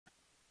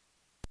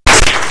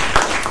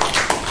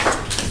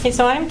Okay,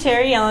 so I'm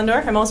Teri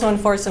Allendorf. I'm also in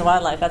Forest and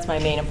Wildlife. That's my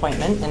main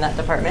appointment in that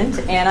department.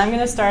 And I'm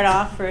going to start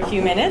off for a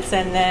few minutes,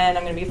 and then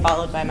I'm going to be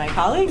followed by my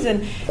colleagues.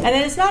 And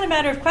then it's not a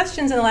matter of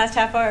questions in the last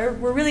half hour.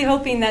 We're really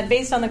hoping that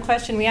based on the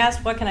question we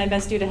asked, what can I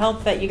best do to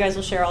help, that you guys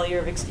will share all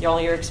your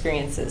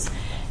experiences.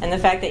 And the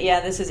fact that,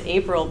 yeah, this is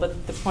April,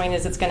 but the point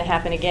is it's going to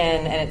happen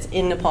again, and it's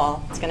in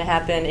Nepal. It's going to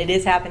happen. It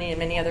is happening in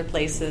many other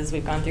places.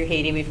 We've gone through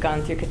Haiti. We've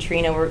gone through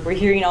Katrina. We're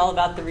hearing all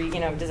about the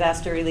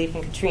disaster relief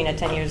in Katrina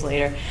 10 years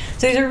later.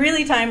 So these are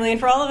really timely. And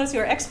for all of us who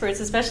are experts,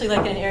 especially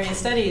like in area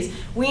studies,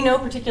 we know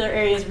particular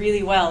areas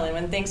really well. And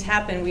when things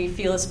happen, we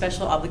feel a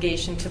special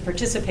obligation to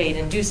participate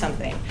and do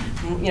something,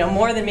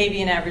 more than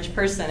maybe an average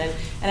person.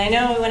 And I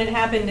know when it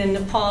happened in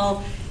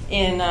Nepal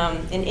in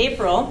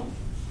April.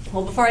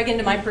 Well, before I get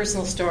into my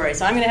personal story,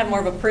 so I'm going to have more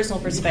of a personal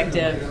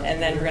perspective,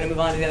 and then we're going to move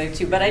on to the other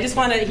two. But I just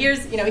want to,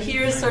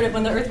 here's sort of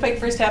when the earthquake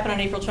first happened on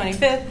April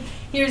 25th.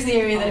 Here's the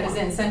area that it was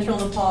in, central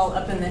Nepal,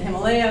 up in the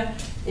Himalaya.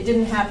 It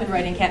didn't happen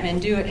right in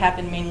Kathmandu. It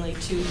happened mainly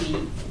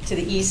to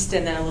the east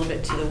and then a little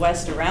bit to the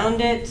west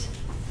around it.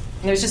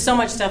 And there's just so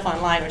much stuff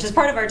online, which is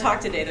part of our talk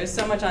today. There's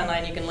so much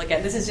online you can look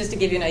at. This is just to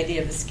give you an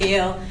idea of the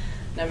scale.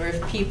 Number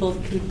of people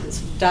who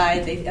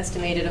died, they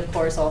estimated, of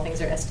course, all things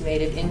are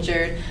estimated,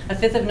 injured. A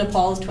fifth of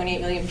Nepal's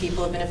 28 million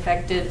people have been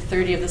affected,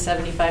 30 of the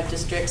 75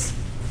 districts,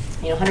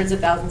 hundreds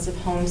of thousands of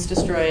homes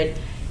destroyed,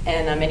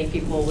 and many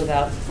people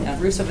without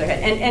roofs over their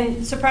head.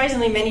 And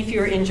surprisingly, many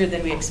fewer injured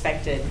than we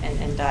expected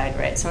and died,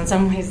 right? So in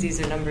some ways,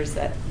 these are numbers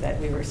that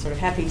we were sort of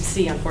happy to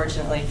see,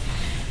 unfortunately.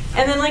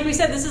 And then, like we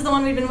said, this is the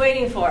one we've been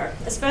waiting for.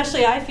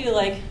 Especially, I feel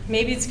like,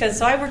 maybe it's because,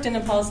 so I worked in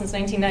Nepal since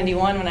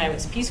 1991 when I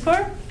was Peace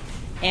Corps.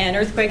 And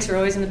earthquakes are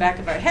always in the back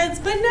of our heads,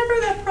 but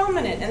never that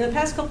prominent. In the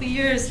past couple of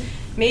years,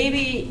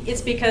 maybe it's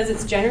because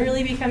it's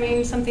generally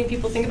becoming something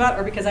people think about,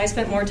 or because I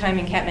spent more time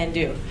in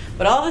Kathmandu.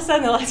 But all of a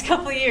sudden, the last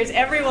couple of years,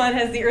 everyone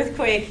has the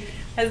earthquake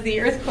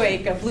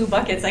blue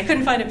buckets. I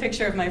couldn't find a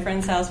picture of my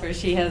friend's house where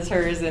she has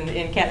hers in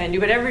Kathmandu,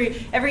 but every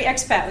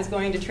expat was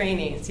going to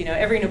trainings.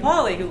 Every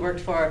Nepali who worked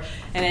for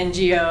an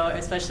NGO,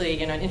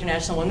 especially an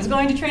international one, was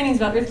going to trainings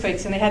about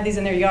earthquakes, and they had these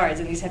in their yards,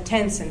 and these have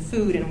tents and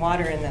food and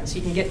water in them, so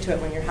you can get to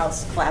it when your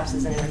house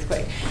collapses in an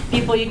earthquake.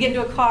 People, you get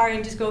into a car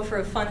and just go for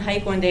a fun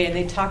hike one day, and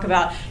they talk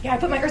about, I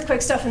put my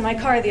earthquake stuff in my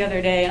car the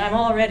other day, and I'm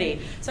all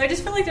ready. So I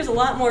just feel like there's a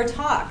lot more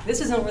talk.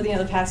 This isn't over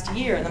the past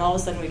year, and then all of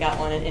a sudden we got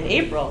one in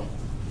April.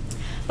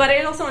 But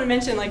I also want to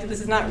mention,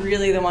 this is not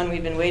really the one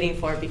we've been waiting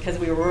for, because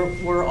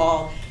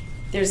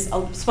there's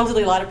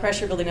supposedly a lot of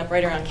pressure building up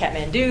right around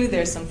Kathmandu.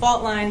 There's some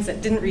fault lines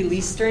that didn't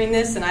release during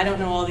this, and I don't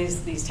know all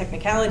these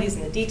technicalities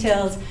and the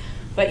details.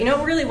 But it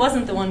really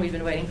wasn't the one we've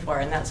been waiting for,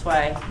 and that's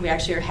why we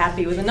actually are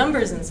happy with the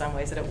numbers in some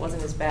ways, that it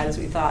wasn't as bad as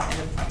we thought.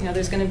 And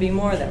there's going to be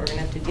more that we're going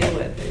to have to deal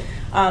with.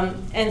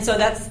 And so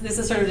this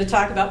is sort of to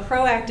talk about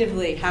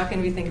proactively, how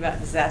can we think about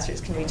disasters?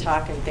 Can we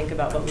talk and think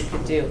about what we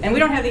could do? And we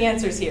don't have the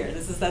answers here.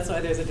 That's why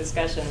there's a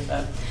discussion.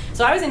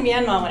 So I was in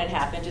Myanmar when it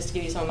happened, just to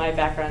give you some of my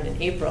background,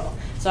 in April.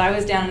 So I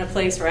was down in a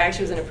place where I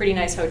actually was in a pretty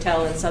nice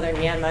hotel in southern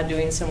Myanmar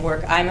doing some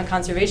work. I'm a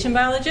conservation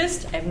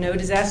biologist. I have no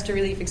disaster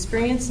relief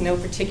experience, no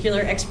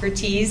particular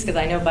expertise, because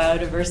I know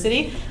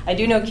biodiversity. I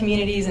do know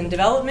communities and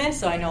development,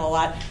 so I know a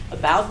lot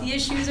about the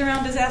issues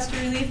around disaster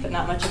relief, but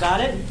not much about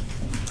it.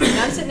 And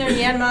I'm sitting there in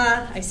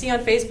Myanmar. I see on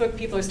Facebook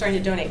people are starting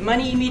to donate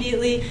money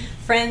immediately.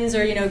 Friends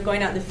are,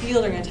 going out in the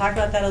field. We're going to talk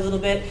about that a little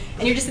bit.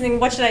 And you're just thinking,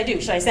 what should I do?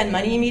 Should I send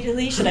money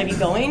immediately? Should I be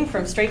going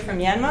straight from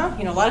Myanmar?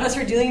 A lot of us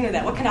are dealing with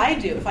that. What can I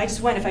do? If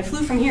I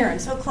flew from here, I'm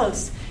so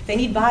close. They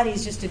need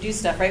bodies just to do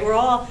stuff, right?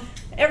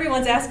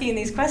 Everyone's asking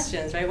these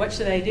questions, right? What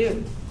should I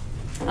do?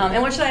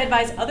 And what should I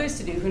advise others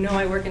to do who know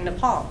I work in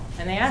Nepal?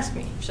 And they ask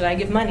me, should I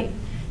give money?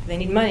 Do they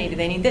need money? Do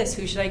they need this?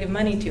 Who should I give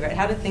money to, right?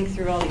 How to think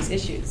through all these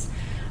issues.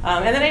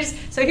 And then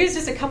so here's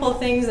just a couple of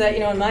things that,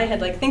 in my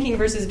head, like thinking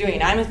versus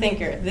doing. I'm a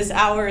thinker. This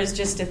hour is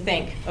just to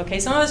think, okay?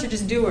 Some of us are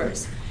just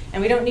doers,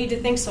 and we don't need to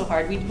think so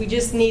hard. We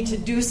just need to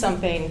do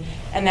something,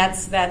 and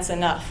that's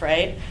enough,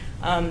 right?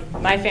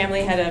 My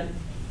family had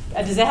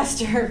a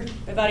disaster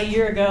about a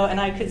year ago,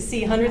 and I could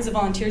see hundreds of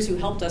volunteers who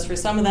helped us. For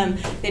some of them,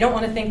 they don't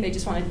want to think, they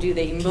just want to do.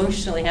 They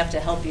emotionally have to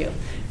help you,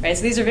 right?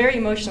 So these are very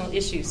emotional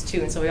issues,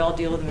 too, and so we all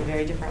deal with them in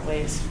very different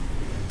ways.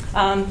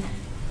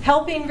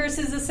 Helping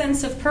versus a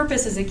sense of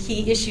purpose is a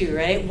key issue,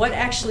 right? What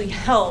actually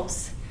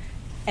helps,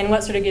 and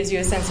what sort of gives you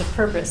a sense of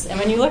purpose? And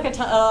when you look at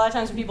a lot of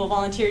times when people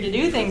volunteer to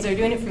do things, they're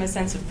doing it from a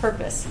sense of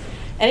purpose.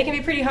 And it can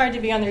be pretty hard to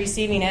be on the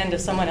receiving end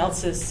of someone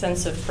else's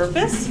sense of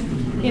purpose,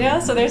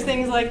 So there's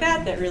things like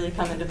that really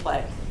come into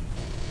play.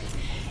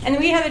 And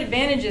we have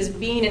advantages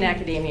being in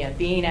academia,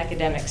 being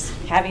academics,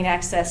 having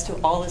access to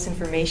all this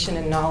information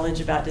and knowledge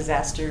about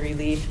disaster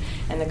relief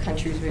and the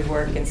countries we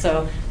work. And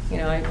so,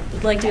 I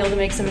would like to be able to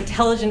make some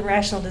intelligent,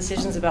 rational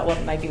decisions about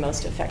what might be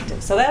most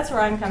effective. So that's where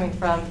I'm coming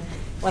from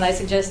when I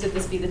suggested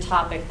this be the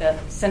topic. The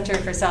Center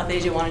for South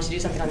Asia wanted to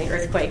do something on the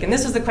earthquake. And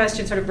this was the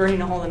question sort of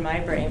burning a hole in my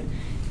brain.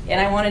 And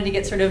I wanted to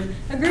get sort of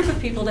a group of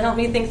people to help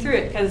me think through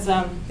it, because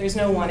there's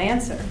no one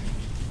answer.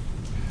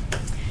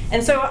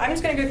 And so I'm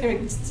just going to go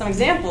through some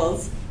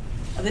examples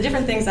of the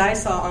different things I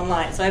saw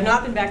online. So I've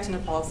not been back to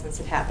Nepal since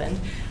it happened.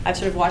 I've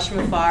sort of watched from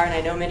afar, and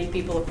I know many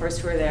people, of course,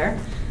 who are there.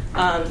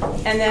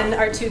 And then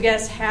our two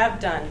guests have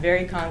done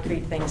very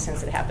concrete things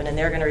since it happened, and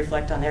they're going to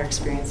reflect on their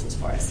experiences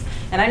for us.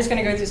 And I'm just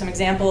going to go through some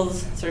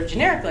examples sort of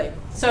generically.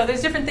 So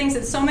there's different things,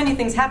 that so many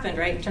things happened,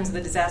 right, in terms of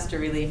the disaster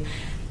relief.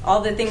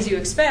 All the things you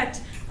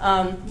expect,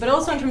 but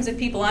also in terms of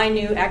people I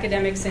knew,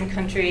 academics in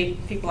country,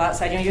 people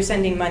outside. You're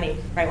sending money,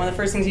 right? One of the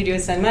first things you do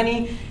is send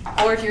money,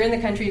 or if you're in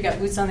the country, you've got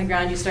boots on the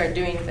ground, you start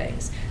doing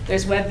things.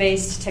 There's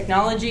web-based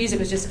technologies. It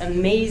was just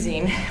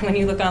amazing when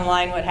you look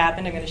online what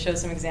happened. I'm going to show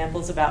some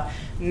examples about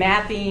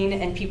mapping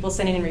and people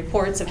sending in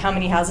reports of how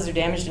many houses are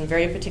damaged in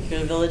very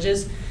particular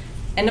villages.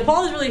 And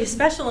Nepal is really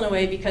special in a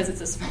way because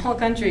it's a small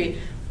country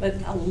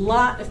with a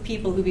lot of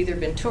people who've either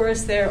been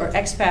tourists there or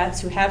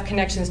expats who have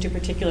connections to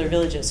particular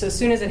villages. So as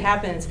soon as it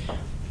happens,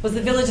 was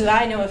the village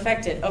that I know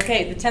affected?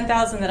 Okay, the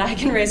 10,000 that I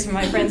can raise from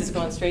my friends is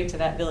going straight to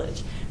that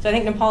village. So I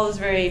think Nepal is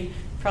very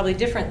probably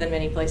different than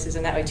many places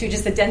in that way too,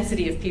 just the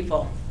density of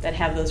people that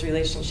have those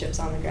relationships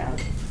on the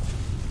ground.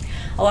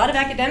 A lot of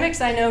academics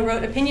I know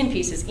wrote opinion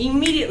pieces.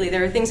 Immediately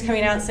there are things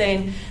coming out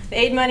saying the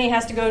aid money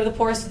has to go to the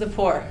poorest of the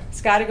poor.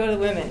 It's got to go to the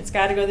women. It's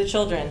got to go to the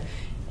children.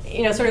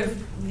 Sort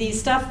of the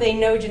stuff they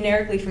know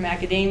generically from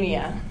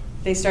academia,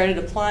 they started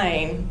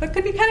applying, but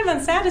could be kind of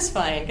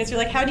unsatisfying because you're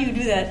like, how do you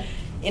do that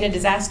in a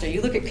disaster?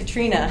 You look at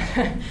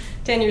Katrina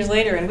 10 years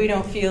later and we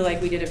don't feel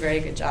like we did a very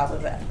good job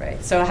of that,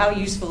 right? So how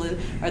useful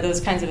are those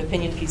kinds of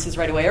opinion pieces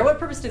right away? Or what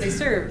purpose do they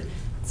serve?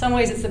 In some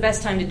ways it's the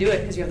best time to do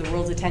it because you have the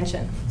world's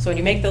attention. So when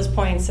you make those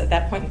points at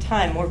that point in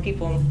time, more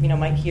people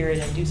might hear it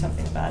and do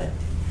something about it.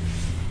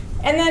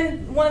 And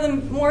then one of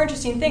the more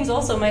interesting things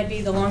also might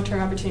be the long-term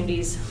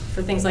opportunities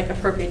for things like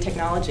appropriate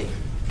technology.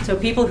 So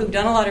people who've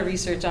done a lot of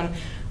research on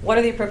what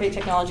are the appropriate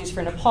technologies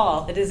for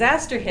Nepal, the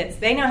disaster hits,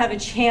 they now have a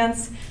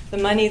chance, the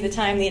money, the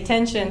time, the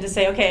attention to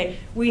say, okay,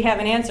 we have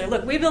an answer.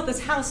 Look, we built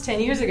this house 10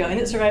 years ago and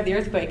it survived the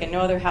earthquake and no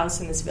other house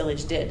in this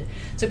village did.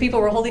 So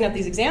people were holding up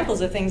these examples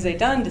of things they'd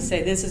done to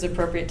say this is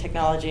appropriate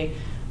technology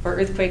for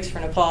earthquakes for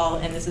Nepal,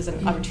 and this is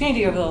an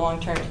opportunity over the long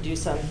term to do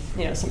some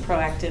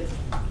proactive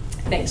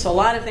things. So a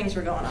lot of things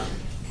were going on.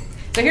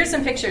 So here's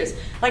some pictures.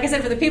 Like I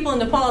said, for the people in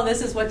Nepal,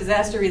 this is what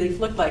disaster relief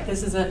looked like.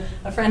 This is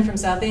a friend from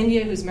South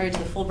India who's married to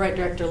the Fulbright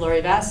director, Laurie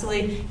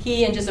Vasily.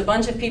 He and just a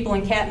bunch of people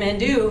in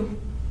Kathmandu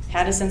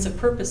had a sense of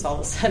purpose all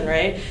of a sudden,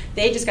 right?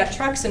 They just got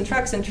trucks and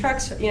trucks and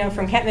trucks,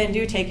 from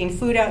Kathmandu, taking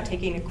food out,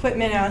 taking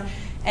equipment out,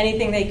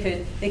 anything they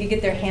could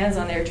get their hands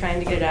on there, trying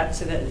to get it out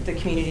to the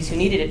communities who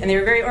needed it. And they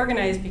were very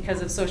organized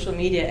because of social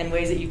media and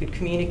ways that you could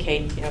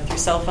communicate, through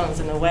cell phones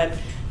and the web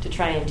to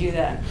try and do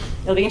that.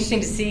 It'll be interesting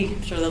to see.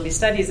 I'm sure there'll be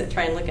studies that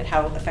try and look at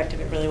how effective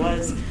it really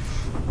was.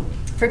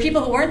 For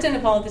people who weren't in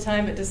Nepal at the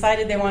time but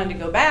decided they wanted to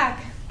go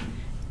back,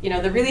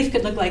 the relief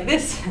could look like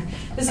this.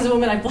 This is a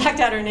woman, I blacked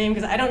out her name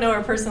because I don't know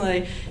her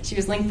personally. She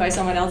was linked by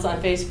someone else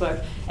on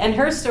Facebook. And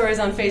her stories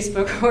on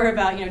Facebook were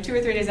about, 2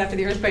 or 3 days after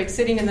the earthquake,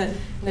 sitting in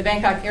the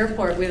Bangkok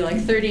airport with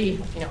like 30,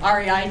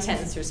 REI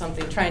tents or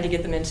something, trying to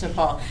get them into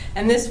Nepal.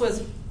 And this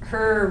was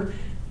her,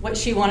 what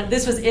she wanted.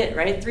 This was it,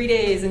 right? 3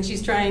 days, and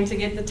she's trying to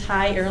get the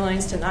Thai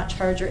Airlines to not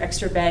charge her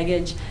extra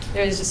baggage.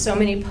 There's just so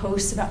many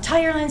posts about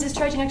Thai Airlines is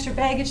charging extra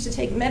baggage to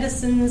take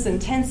medicines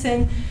and tents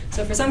in.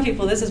 So for some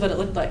people, this is what it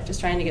looked like, just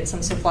trying to get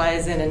some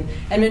supplies in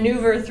and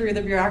maneuver through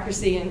the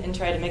bureaucracy and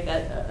try to make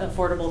that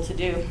affordable to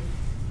do.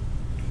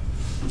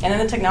 And then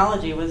the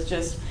technology was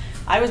just,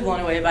 I was blown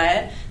away by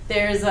it.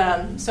 There's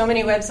so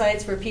many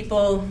websites where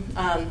people,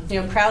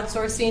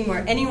 crowdsourcing,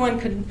 where anyone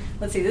could,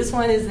 let's see, this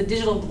one is the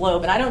digital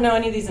globe, and I don't know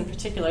any of these in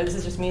particular. This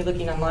is just me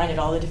looking online at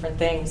all the different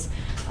things.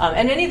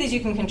 And any of these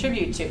you can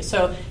contribute to.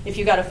 So if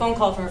you got a phone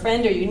call from a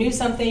friend or you knew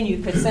something,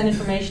 you could send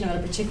information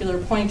about a particular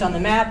point on the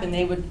map, and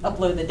they would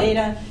upload the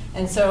data.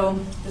 And so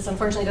this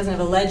unfortunately doesn't have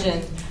a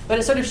legend, but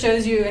it sort of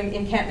shows you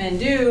in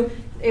Kathmandu,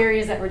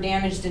 areas that were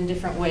damaged in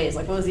different ways,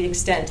 like what was the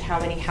extent, how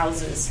many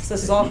houses. So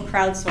this is all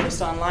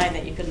crowdsourced online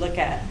that you could look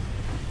at.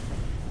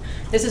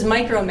 This is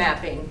micro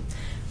mapping,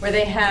 where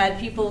they had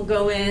people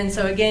go in.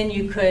 So again,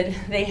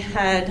 they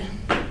had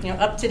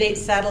up-to-date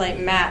satellite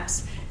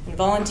maps, and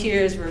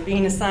volunteers were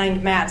being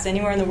assigned maps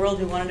anywhere in the world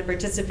who wanted to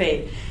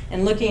participate,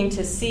 and looking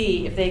to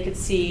see if they could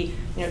see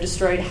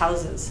destroyed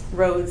houses,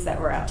 roads that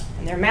were out,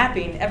 and they're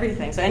mapping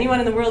everything. So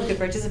anyone in the world could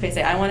participate,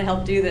 say, I want to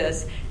help do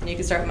this, and you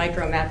could start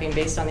micro mapping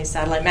based on these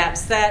satellite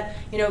maps that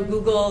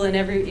Google and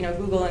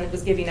Google and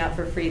was giving out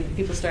for free.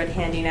 People started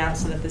handing out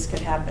so that this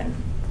could happen.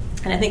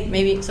 And I think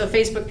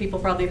Facebook people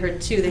probably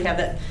heard too, they have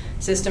that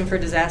system for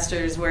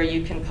disasters where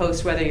you can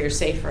post whether you're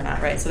safe or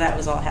not, right? So that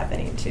was all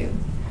happening too.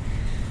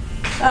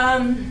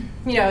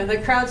 The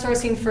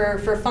crowdsourcing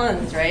for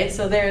funds, right?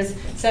 So there's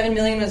 $7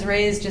 million was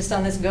raised just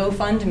on this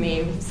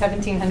GoFundMe,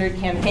 1,700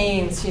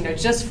 campaigns,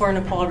 just for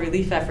Nepal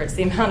relief efforts.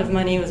 The amount of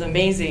money was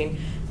amazing.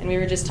 And we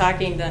were just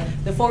talking, the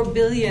 $4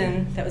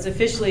 billion that was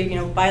officially,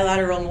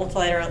 bilateral,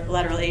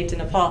 multilateral aid to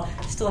Nepal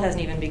still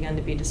hasn't even begun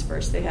to be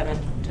dispersed. They haven't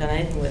done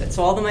anything with it.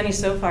 So all the money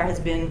so far has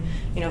been,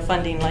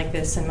 funding like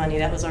this, and money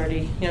that was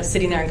already,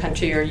 sitting there in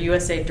country, or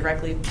USAID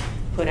directly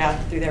put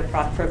out through their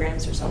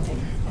programs or something.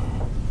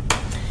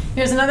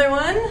 Here's another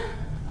one,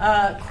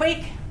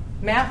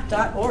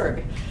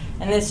 quakemap.org.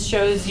 And this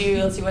shows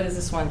you, let's see, what is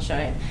this one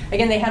showing?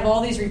 Again, they have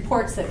all these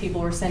reports that people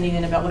were sending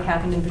in about what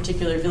happened in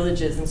particular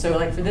villages. And so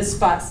like for this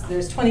spot,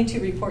 there's 22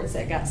 reports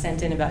that got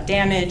sent in about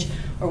damage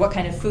or what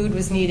kind of food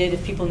was needed,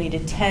 if people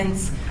needed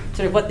tents,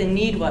 sort of what the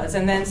need was.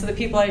 And then so the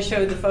people I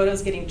showed the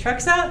photos getting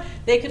trucks out,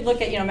 they could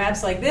look at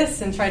maps like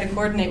this and try to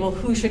coordinate, well,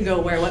 who should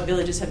go where, what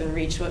villages have been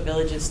reached, what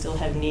villages still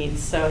have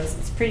needs. So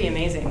it's pretty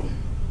amazing.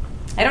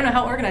 I don't know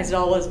how organized it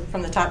all was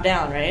from the top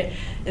down, right?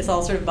 It's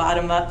all sort of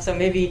bottom up, so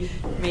maybe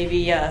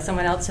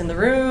someone else in the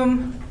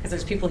room, because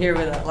there's people here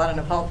with a lot of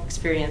Nepal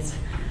experience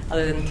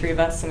other than the three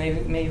of us, so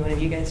maybe one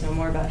of you guys know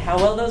more about how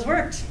well those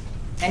worked.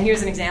 And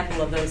here's an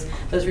example of those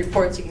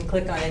reports. You can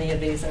click on any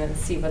of these and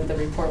see what the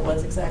report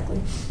was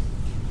exactly.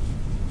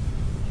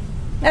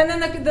 And then,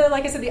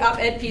 like I said, the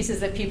op-ed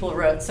pieces that people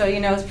wrote. So,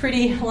 it's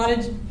a lot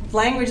of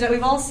language that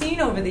we've all seen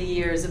over the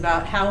years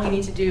about how we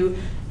need to do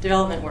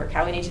development work,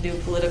 how we need to do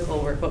political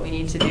work, what we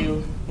need to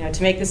do,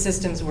 to make the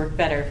systems work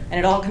better. And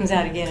it all comes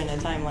out again in a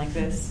time like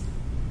this.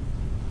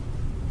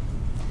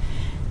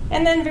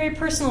 And then very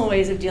personal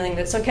ways of dealing with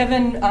it. So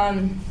Kevin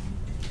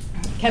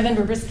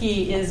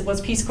Bobrisky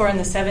was Peace Corps in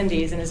the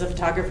 70s and is a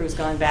photographer who's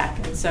gone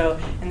back. And so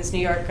in this New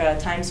York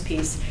Times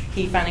piece,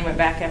 he finally went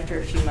back after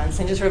a few months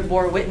and just sort of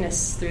bore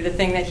witness through the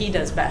thing that he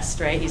does best,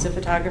 right? He's a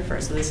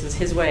photographer, so this was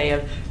his way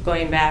of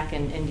going back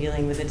and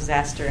dealing with a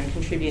disaster and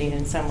contributing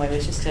in some way,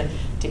 was just to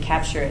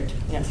capture it,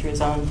 through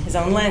his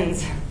own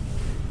lens.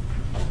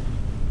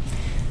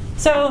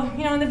 So,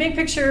 in the big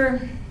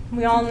picture,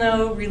 we all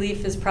know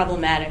relief is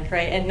problematic,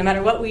 right? And no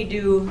matter what we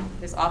do,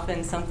 there's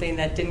often something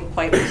that didn't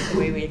quite work the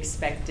way we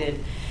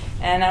expected.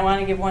 And I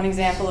want to give one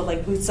example of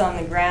like boots on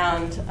the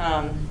ground.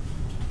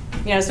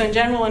 So in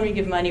general, when we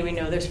give money, we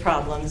know there's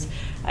problems.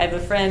 I have a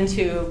friend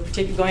who,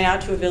 particularly going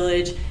out to a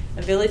village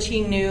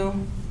he knew,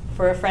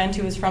 for a friend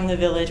who was from the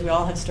village. We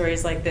all have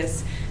stories like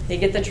this. They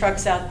get the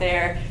trucks out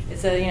there.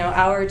 It's a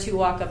hour or two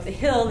walk up the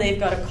hill. They've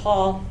got to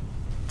call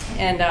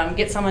and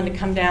get someone to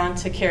come down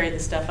to carry the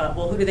stuff up.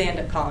 Well, who do they end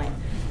up calling?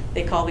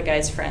 They call the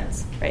guy's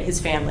friends, right?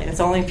 His family. That's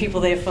the only people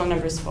they have phone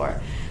numbers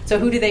for. So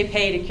who do they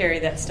pay to carry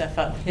that stuff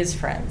up? His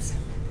friends.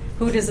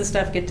 Who does the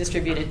stuff get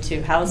distributed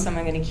to? How is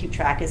someone going to keep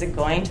track? Is it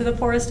going to the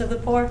poorest of the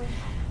poor?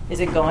 Is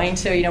it going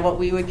to, what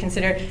we would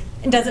consider,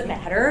 and does it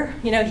matter?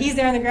 He's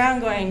there on the ground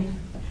going,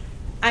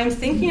 I'm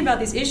thinking about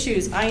these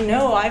issues. I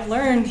know, I've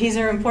learned these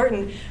are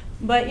important.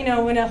 But,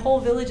 when a whole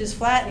village is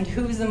flattened,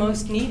 who's the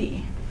most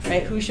needy?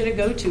 Right? Who should it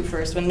go to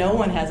first when no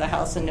one has a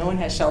house and no one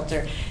has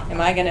shelter?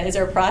 Is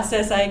there a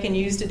process I can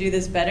use to do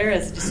this better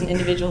as just an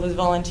individual who's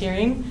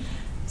volunteering?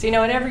 So,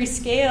 at every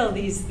scale,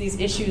 these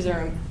issues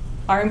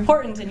are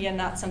important and yet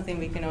not something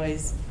we can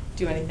always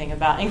do anything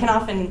about, and can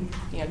often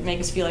make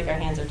us feel like our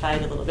hands are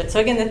tied a little bit. So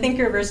again, the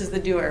thinker versus the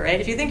doer,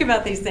 right? If you think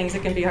about these things,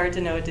 it can be hard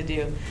to know what to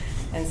do,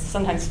 and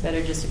sometimes it's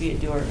better just to be a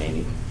doer,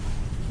 maybe.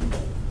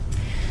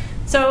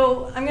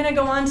 So I'm going to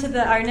go on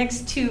to our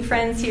next two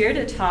friends here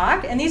to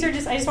talk, and these are I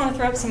just want to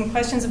throw up some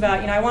questions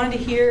about, I wanted to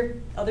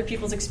hear other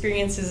people's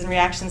experiences and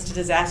reactions to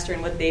disaster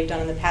and what they've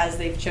done and the paths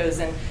they've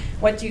chosen.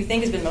 What do you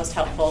think has been most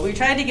helpful? We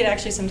tried to get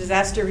actually some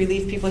disaster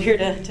relief people here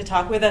to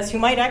talk with us who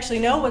might actually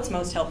know what's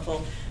most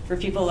helpful for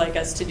people like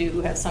us to do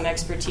who have some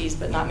expertise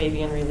but not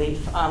maybe in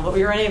relief. But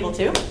we were unable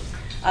to.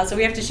 So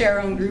we have to share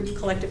our own group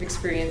collective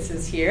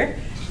experiences here.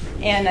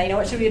 And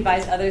what should we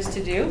advise others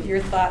to do? Your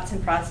thoughts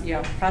and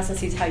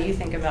processes, how you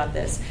think about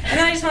this. And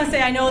then I just want to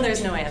say, I know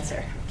there's no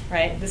answer,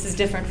 right? This is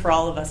different for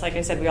all of us. Like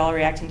I said, we all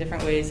react in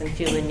different ways and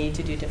feel the need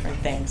to do different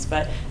things.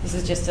 But this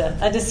is just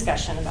a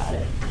discussion about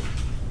it.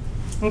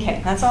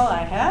 Okay, that's all I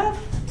have.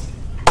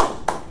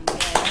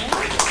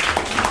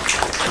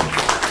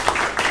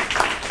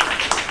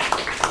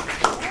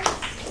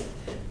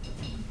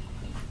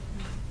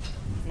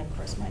 And of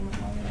course, mine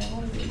went longer than I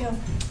wanted to go.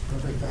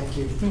 Perfect, thank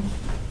you.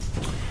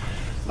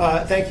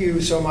 Thank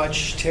you so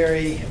much,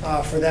 Teri,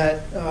 for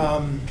that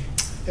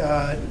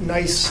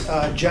nice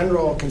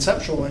general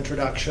conceptual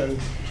introduction.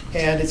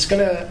 And it's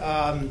going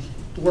to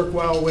work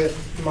well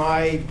with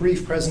my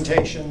brief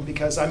presentation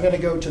because I'm going to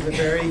go to the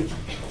very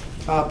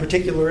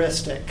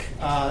particularistic,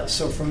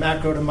 so from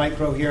macro to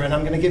micro here. And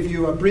I'm going to give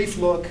you a brief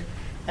look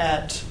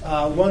at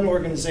one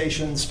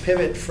organization's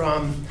pivot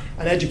from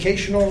an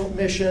educational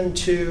mission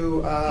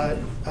to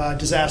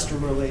disaster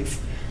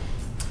relief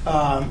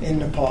in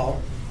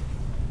Nepal.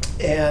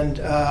 And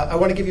I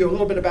want to give you a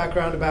little bit of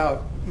background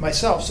about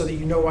myself so that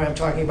you know why I'm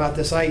talking about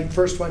this. I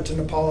first went to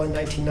Nepal in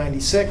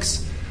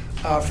 1996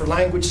 for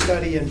language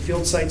study and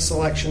field site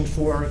selection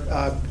for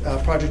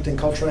a project in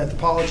cultural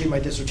anthropology, my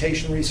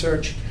dissertation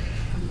research.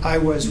 I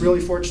was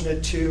really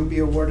fortunate to be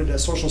awarded a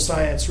Social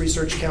Science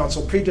Research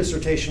Council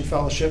pre-dissertation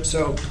fellowship,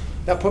 so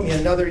that put me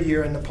another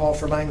year in Nepal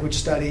for language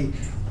study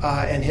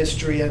and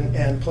history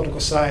and political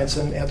science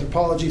and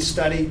anthropology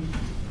study.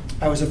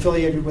 I was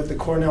affiliated with the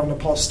Cornell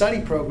Nepal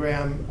Study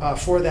Program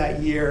for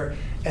that year,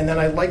 and then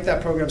I liked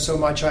that program so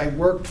much I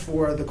worked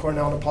for the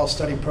Cornell Nepal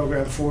Study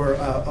Program for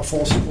a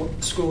full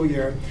school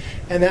year.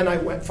 And then I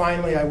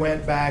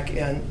went back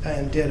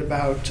and did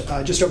about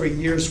just over a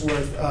year's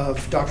worth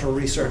of doctoral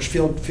research,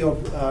 field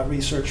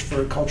research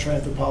for cultural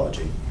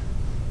anthropology.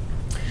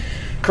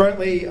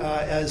 Currently,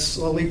 as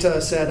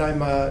Lolita said,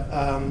 I'm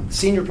a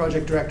senior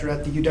project director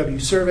at the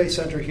UW Survey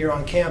Center here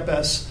on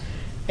campus.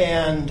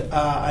 And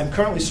I'm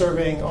currently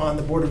serving on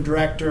the board of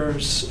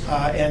directors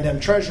and am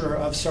treasurer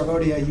of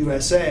Sarvodaya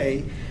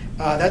USA.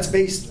 That's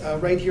based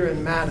right here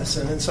in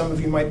Madison, and some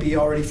of you might be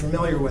already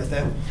familiar with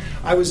it.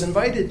 I was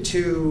invited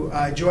to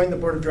join the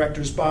board of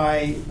directors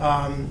by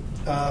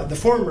the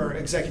former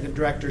executive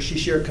director,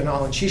 Shishir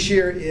Kanal. And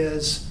Shishir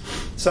is,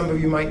 some of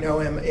you might know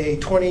him, a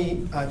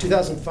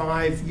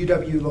 2005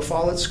 UW-La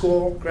Follette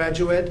School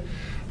graduate.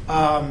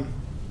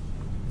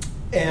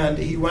 And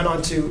he went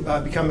on to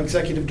become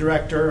executive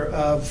director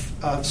of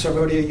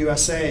Sarvodaya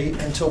USA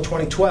until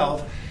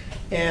 2012.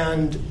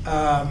 And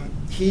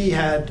he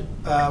had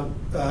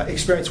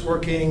experience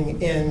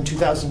working in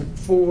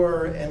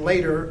 2004 and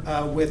later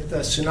with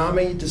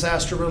tsunami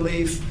disaster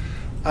relief.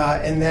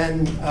 And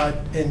then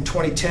in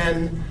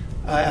 2010,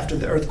 after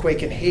the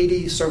earthquake in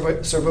Haiti,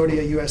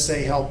 Sarvodaya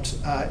USA helped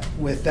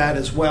with that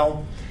as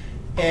well.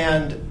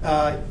 And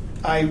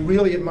I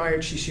really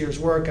admired Shishir's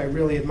work. I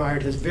really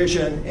admired his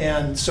vision.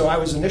 And so I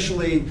was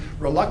initially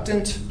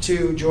reluctant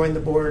to join the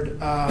board.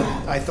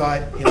 I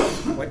thought,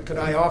 what could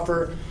I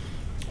offer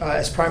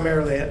as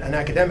primarily an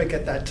academic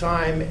at that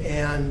time?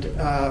 And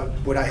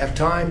would I have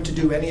time to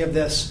do any of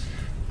this?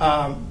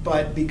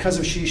 But because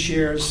of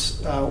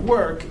Shishir's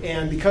work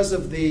and because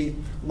of the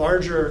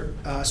larger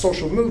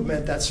social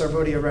movement that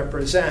Sarvodaya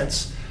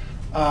represents,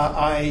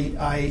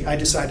 I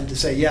decided to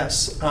say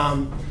yes.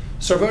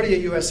 Sarvodaya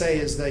USA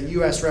is the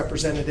U.S.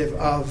 representative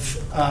of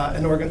a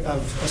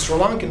Sri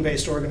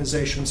Lankan-based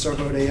organization,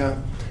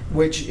 Sarvodaya,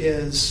 which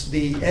is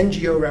the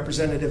NGO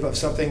representative of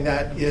something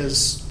that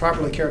is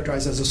properly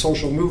characterized as a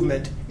social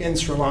movement in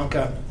Sri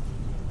Lanka.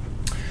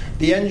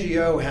 The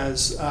NGO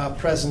has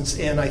presence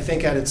in, I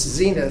think at its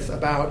zenith,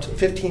 about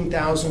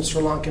 15,000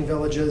 Sri Lankan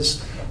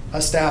villages,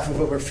 a staff of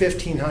over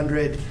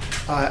 1,500.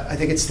 I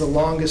think it's the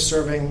longest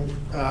serving,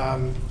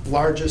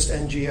 largest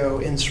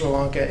NGO in Sri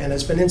Lanka, and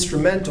has been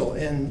instrumental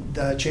in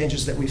the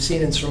changes that we've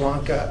seen in Sri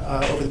Lanka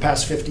over the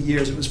past 50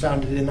 years. It was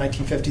founded in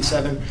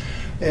 1957.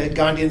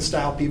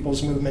 Gandhian-style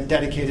people's movement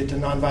dedicated to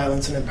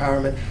nonviolence and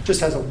empowerment.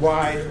 Just has a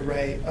wide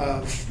array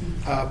of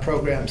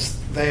programs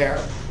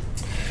there.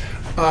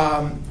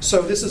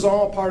 So this is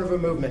all part of a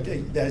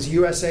movement. There's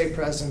USA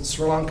presence,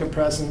 Sri Lankan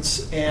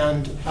presence,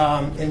 and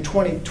in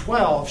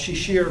 2012,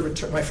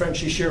 my friend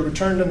Shishir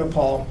returned to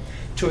Nepal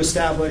to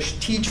establish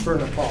Teach for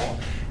Nepal.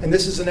 And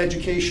this is an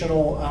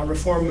educational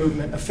reform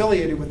movement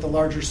affiliated with the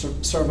larger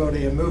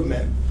Sarvodaya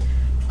movement.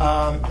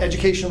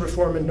 Education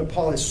reform in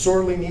Nepal is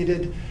sorely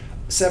needed.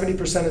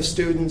 70% of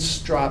students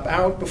drop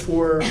out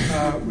before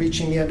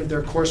reaching the end of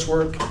their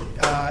coursework.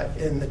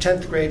 In the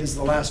 10th grade is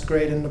the last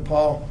grade in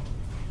Nepal.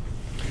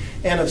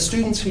 And of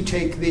students who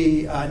take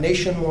the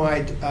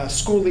nationwide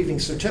school leaving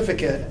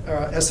certificate,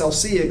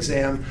 SLC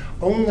exam,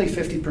 only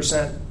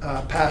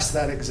 50% pass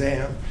that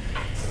exam.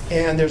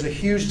 And there's a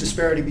huge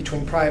disparity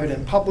between private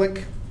and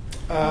public.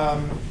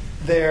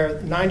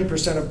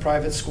 90% of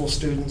private school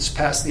students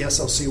pass the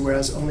SLC,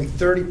 whereas only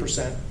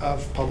 30%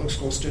 of public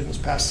school students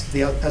pass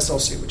the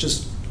SLC, which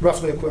is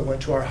roughly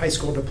equivalent to our high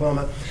school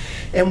diploma.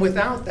 And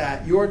without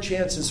that, your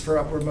chances for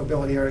upward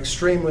mobility are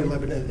extremely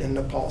limited in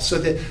Nepal. So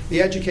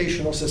the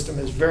educational system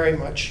is very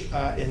much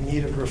in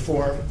need of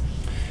reform.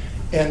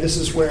 And this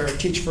is where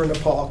Teach for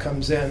Nepal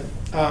comes in.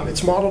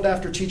 It's modeled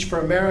after Teach for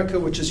America,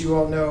 which, as you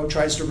all know,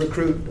 tries to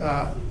recruit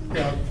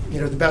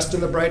the best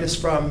and the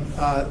brightest from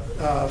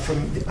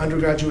the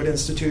undergraduate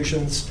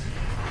institutions.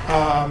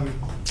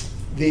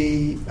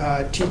 The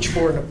Teach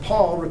for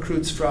Nepal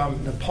recruits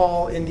from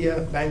Nepal,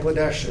 India,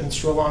 Bangladesh, and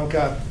Sri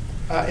Lanka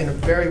in a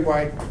very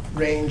wide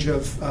range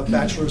of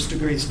bachelor's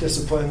degrees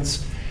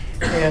disciplines.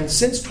 And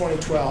since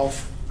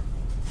 2012,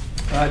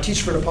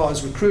 Teach for Nepal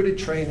has recruited,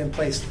 trained, and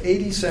placed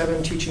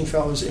 87 teaching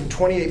fellows in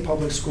 28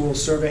 public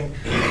schools serving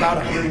about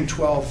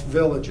 112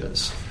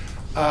 villages.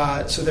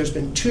 So there's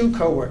been 2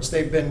 cohorts.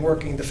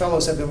 The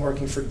fellows have been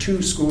working for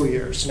 2 school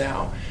years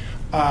now.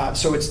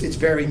 So it's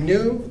very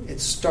new.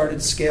 It's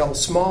started scale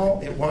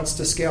small. It wants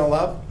to scale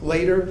up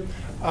later.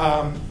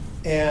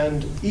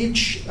 And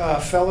each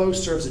fellow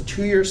serves a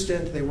 2-year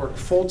stint. They work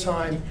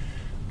full-time.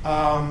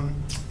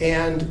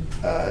 And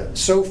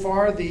so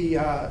far, the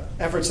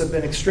efforts have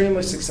been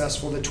extremely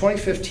successful. The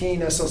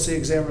 2015 SLC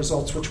exam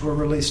results, which were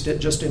released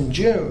just in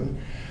June,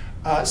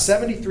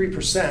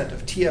 73%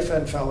 of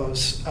TFN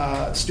fellows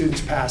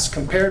students pass,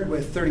 compared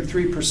with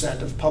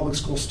 33% of public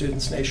school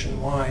students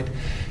nationwide.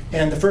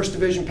 And the first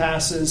division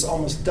passes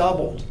almost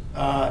doubled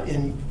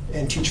in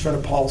Teach for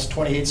Nepal's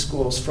 28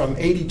 schools, from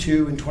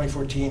 82 in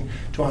 2014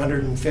 to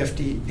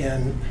 150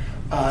 in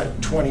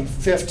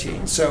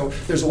 2015. So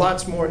there's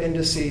lots more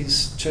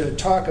indices to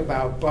talk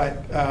about,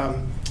 but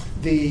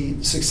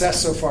the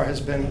success so far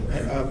has been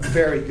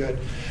very good.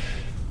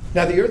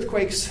 Now, the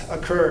earthquakes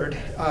occurred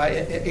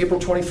April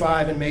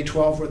 25 and May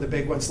 12 were the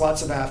big ones,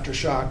 lots of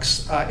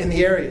aftershocks in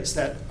the areas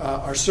that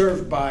are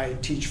served by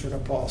Teach for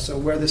Nepal, so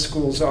where the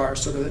schools are,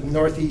 sort of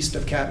northeast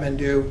of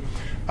Kathmandu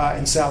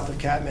and south of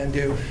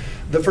Kathmandu.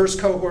 The first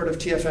cohort of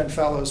TFN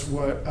fellows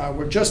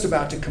were just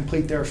about to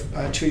complete their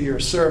 2-year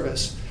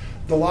service.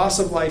 The loss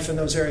of life in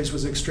those areas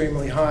was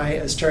extremely high.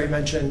 As Teri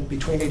mentioned,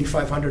 between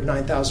 8,500 and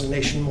 9,000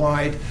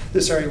 nationwide.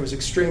 This area was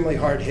extremely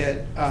hard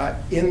hit.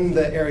 In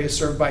the area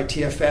served by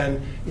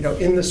TFN,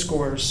 in the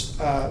scores,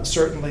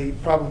 certainly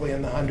probably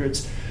in the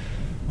hundreds.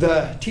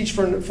 The Teach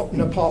for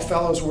Nepal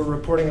fellows were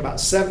reporting about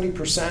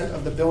 70%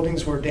 of the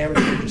buildings were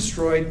damaged or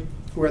destroyed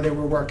where they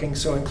were working,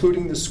 so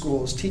including the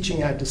schools.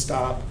 Teaching had to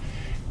stop.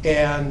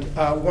 And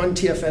one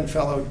TFN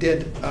fellow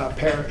did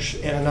perish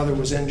and another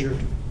was injured.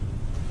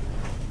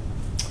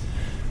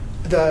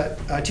 The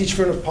Teach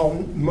for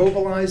Nepal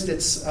mobilized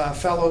its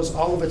fellows,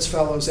 all of its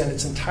fellows, and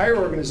its entire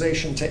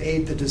organization to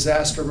aid the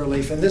disaster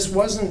relief. And this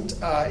wasn't,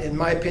 in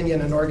my opinion,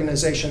 an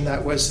organization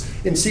that was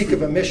in seek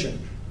of a mission.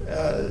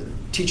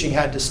 Teaching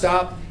had to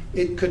stop.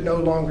 It could no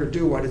longer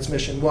do what its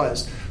mission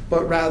was,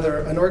 but rather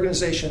an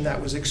organization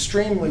that was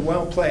extremely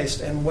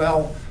well-placed and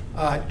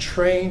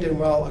well-trained and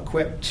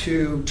well-equipped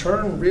to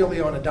turn really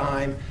on a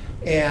dime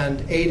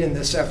and aid in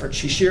this effort.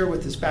 Shishir,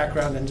 with his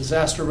background in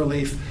disaster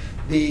relief,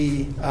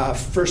 the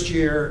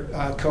first-year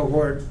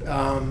cohort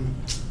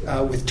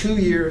with 2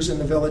 years in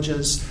the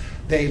villages.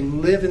 They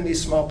live in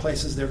these small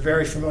places. They're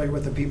very familiar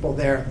with the people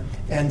there,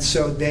 and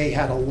so they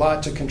had a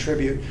lot to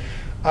contribute.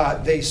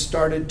 They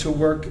started to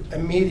work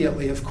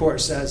immediately, of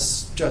course,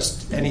 as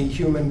just any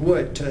human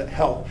would, to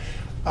help.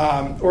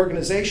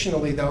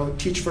 Organizationally, though,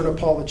 Teach for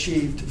Nepal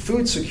achieved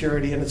food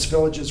security in its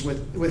villages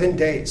within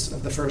days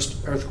of the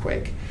first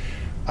earthquake,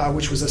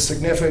 which was a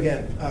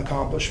significant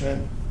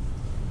accomplishment.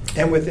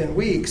 And within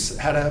weeks,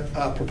 had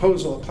a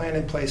proposal, a plan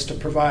in place to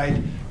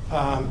provide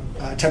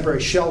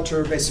temporary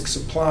shelter, basic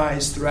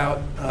supplies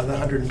throughout the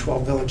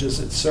 112 villages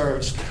it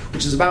serves,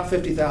 which is about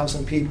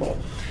 50,000 people.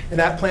 And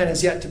that plan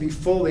is yet to be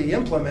fully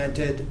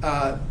implemented.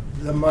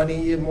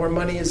 More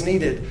money is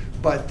needed,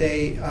 but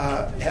they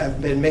have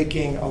been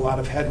making a lot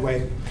of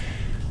headway.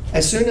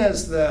 As soon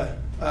as the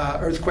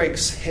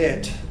earthquakes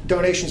hit,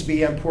 donations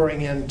began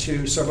pouring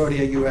into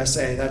Sarvodaya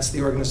USA. That's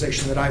the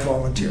organization that I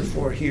volunteer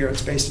for here.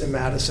 It's based in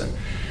Madison.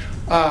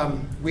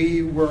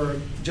 We were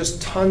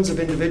just tons of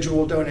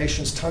individual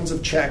donations, tons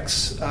of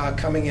checks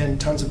coming in,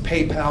 tons of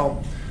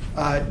PayPal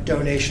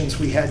donations.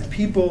 We had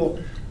people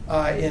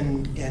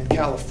in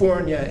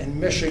California, in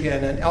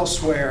Michigan, and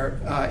elsewhere,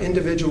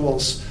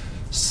 individuals,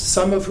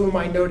 some of whom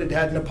I noted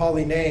had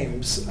Nepali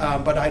names,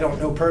 but I don't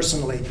know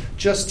personally,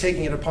 just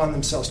taking it upon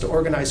themselves to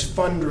organize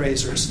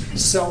fundraisers,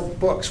 sell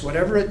books,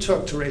 whatever it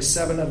took to raise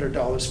 $700,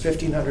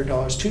 $1,500,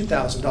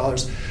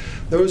 $2,000.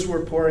 Those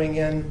were pouring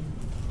in.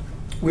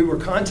 We were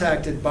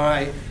contacted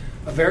by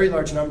a very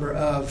large number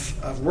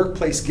of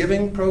workplace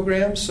giving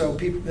programs, so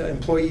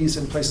employees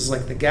in places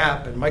like the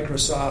Gap and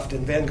Microsoft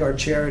and Vanguard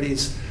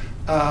Charities,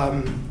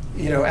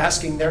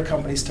 asking their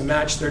companies to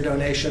match their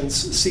donations,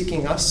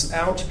 seeking us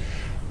out.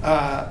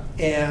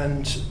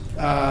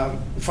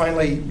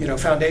 Finally,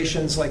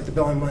 foundations like the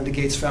Bill and Melinda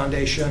Gates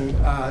Foundation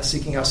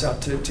seeking us out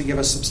to give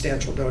us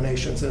substantial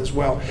donations as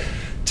well.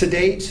 To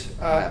date,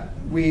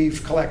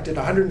 we've collected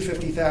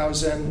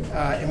 $150,000,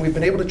 and we've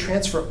been able to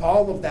transfer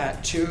all of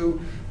that to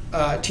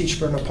Teach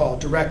for Nepal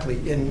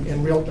directly in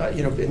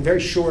very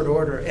short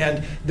order.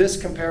 And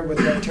this, compared with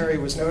what Teri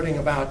was noting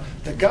about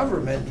the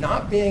government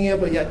not being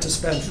able yet to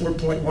spend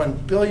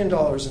 $4.1 billion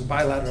in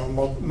bilateral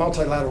and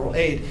multilateral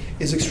aid,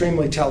 is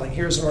extremely telling.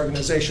 Here's an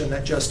organization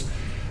that just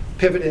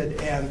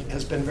pivoted and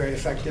has been very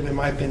effective, in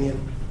my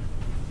opinion.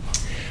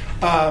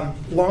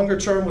 Longer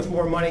term, with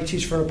more money,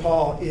 Teach for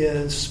Nepal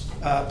is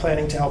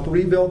planning to help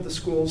rebuild the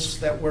schools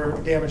that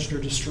were damaged or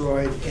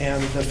destroyed,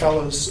 and the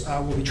fellows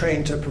will be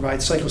trained to provide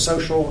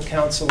psychosocial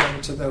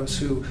counseling to those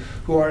who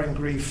are in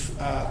grief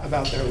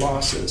about their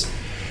losses.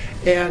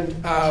 And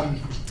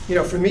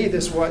for me,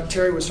 what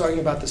Teri was talking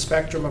about, the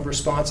spectrum of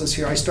responses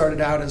here. I started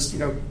out as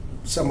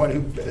someone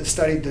who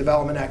studied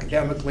development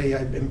academically. I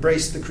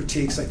embraced the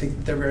critiques. I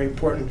think they're very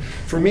important.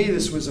 For me,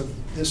 this was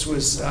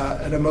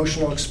an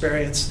emotional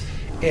experience.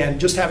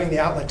 And just having the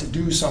outlet to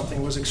do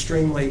something was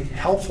extremely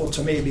helpful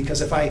to me,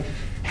 because if I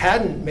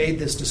hadn't made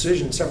this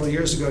decision several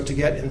years ago to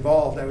get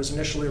involved, I was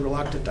initially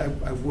reluctant.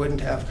 I wouldn't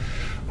have.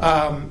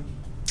 I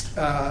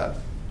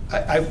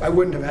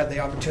wouldn't have had the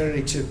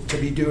opportunity to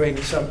be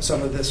doing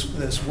some of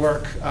this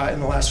work in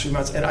the last few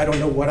months, and I don't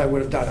know what I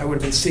would have done. I would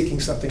have been seeking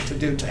something to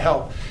do to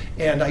help.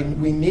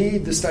 And we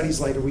need the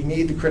studies later. We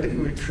need the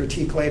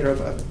critique later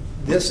of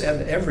this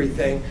and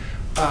everything.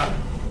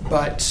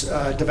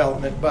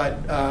 Development.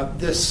 But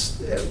this,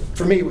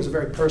 for me, was a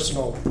very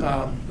personal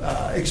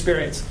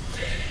experience.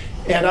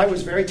 And I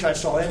was very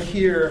touched. I'll end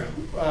here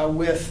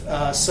with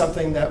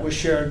something that was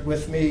shared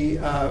with me.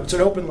 It's an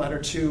open letter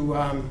to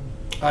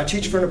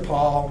Teach for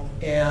Nepal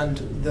and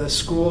the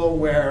school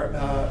where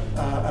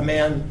a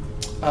man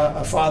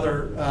a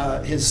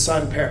father, his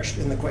son perished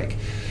in the quake.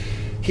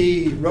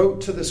 He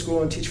wrote to the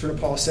school in Teach for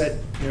Nepal,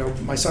 said,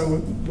 my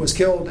son was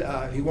killed,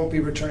 he won't be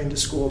returning to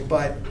school,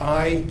 but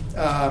I,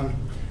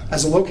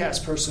 as a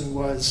low-caste person,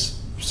 was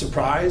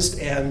surprised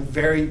and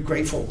very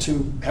grateful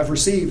to have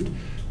received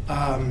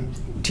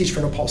Teach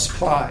for Nepal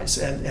supplies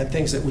and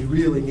things that we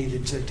really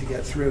needed to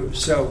get through.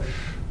 So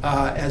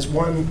as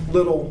one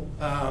little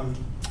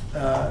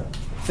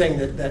thing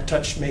that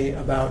touched me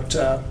about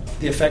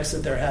the effects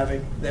that they're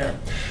having there.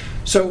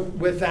 So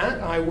with that,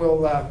 I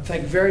will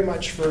thank you very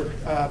much for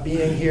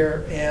being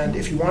here. And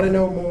if you want to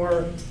know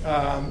more,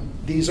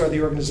 these are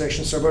the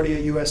organizations: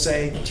 Sarvodaya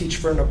USA, Teach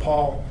for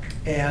Nepal,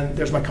 and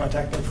there's my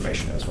contact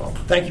information as well.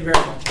 Thank you very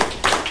much.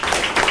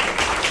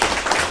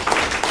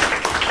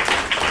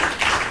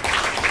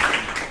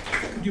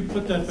 Could you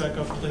put that back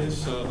up,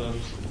 please?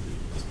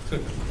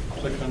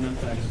 Click on that.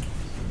 Thanks.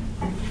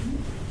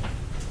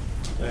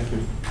 Thank you.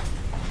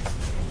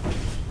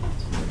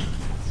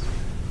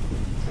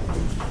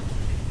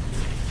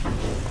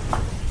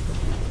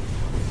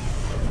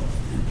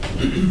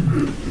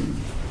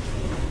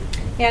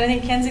 Yeah, and I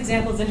think Ken's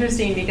example is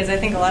interesting because I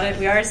think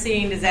we are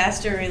seeing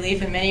disaster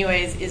relief in many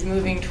ways is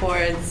moving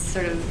towards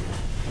sort of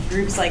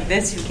groups like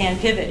this who can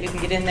pivot, who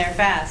can get in there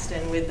fast.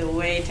 And with the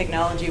way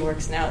technology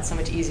works now, it's so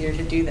much easier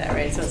to do that,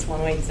 right? So it's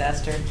one way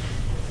disaster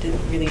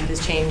relief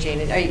is changing.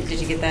 Did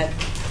you get that,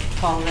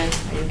 Paul, then?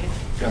 Are you okay?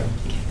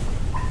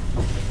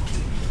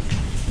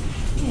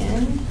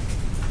 Yeah.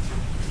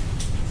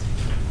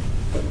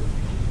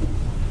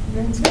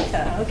 And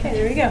Sweta. Okay,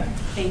 there we go.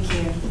 Thank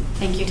you.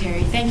 Thank you,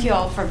 Teri. Thank you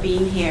all for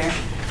being here.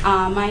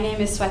 My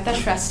name is Sweta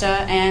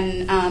Shrestha,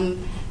 and I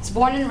was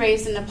born and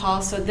raised in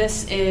Nepal, so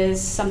this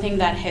is something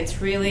that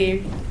hits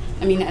really,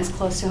 as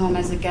close to home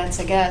as it gets,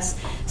 I guess.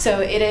 So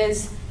it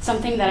is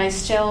something that I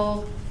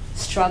still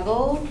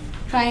struggle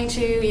trying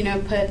to,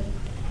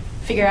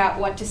 figure out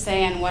what to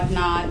say and what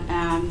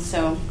not.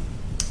 So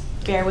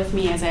bear with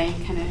me as I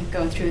kind of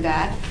go through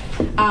that.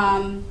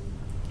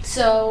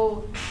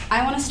 So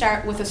I want to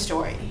start with a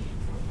story.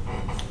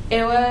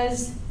 It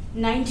was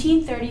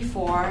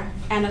 1934,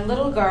 and a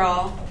little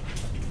girl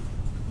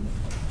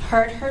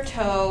hurt her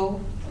toe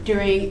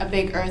during a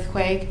big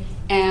earthquake,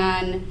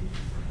 and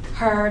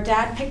her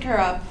dad picked her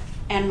up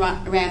and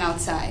ran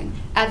outside.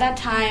 At that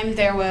time,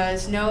 there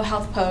was no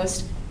health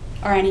post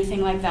or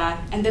anything like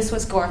that, and this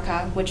was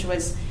Gorkha, which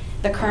was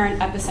the current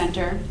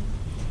epicenter.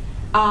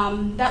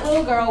 That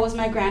little girl was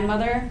my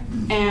grandmother,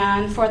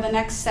 and for the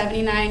next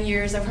 79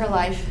 years of her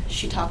life,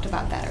 she talked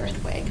about that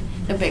earthquake,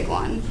 the big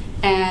one.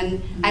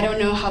 And I don't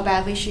know how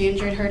badly she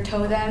injured her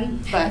toe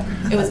then, but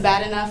it was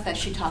bad enough that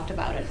she talked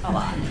about it a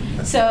lot.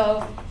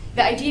 So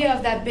the idea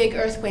of that big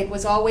earthquake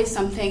was always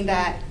something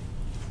that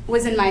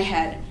was in my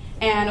head.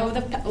 And over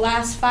the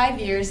last 5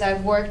 years,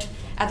 I've worked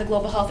at the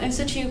Global Health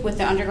Institute with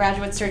the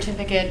undergraduate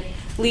certificate,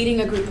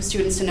 leading a group of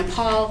students to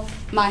Nepal,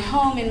 my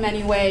home in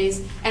many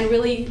ways, and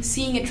really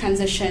seeing it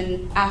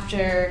transition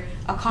after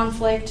a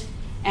conflict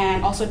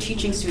and also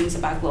teaching students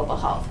about global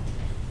health.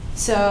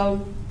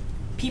 So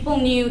people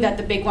knew that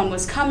the big one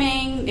was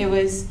coming. It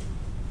was,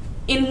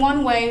 in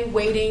one way,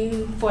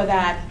 waiting for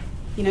that,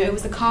 it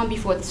was the calm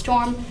before the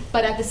storm,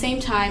 but at the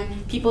same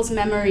time, people's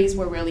memories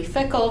were really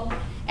fickle,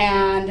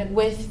 and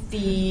with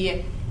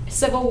the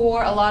civil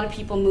war, a lot of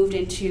people moved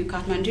into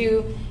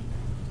Kathmandu,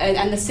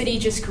 and the city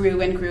just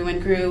grew and grew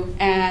and grew,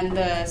 and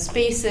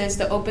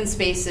the open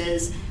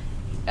spaces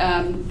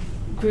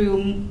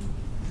grew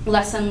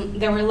less,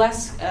 and there were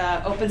less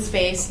open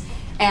space,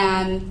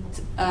 and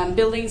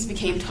buildings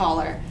became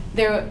taller.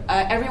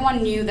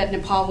 Everyone knew that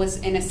Nepal was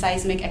in a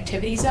seismic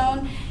activity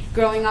zone.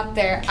 Growing up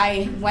there,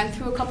 I went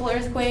through a couple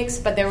earthquakes,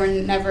 but they were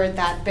never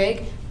that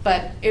big.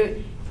 But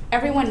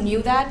everyone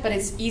knew that, but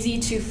it's easy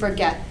to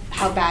forget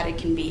how bad it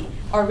can be,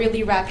 or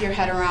really wrap your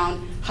head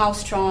around how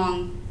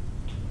strong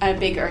a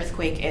big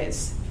earthquake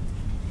is.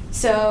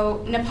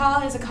 So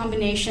Nepal is a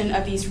combination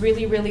of these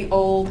really, really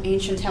old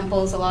ancient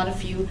temples. A lot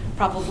of you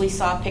probably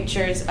saw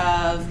pictures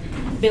of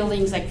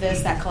buildings like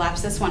this that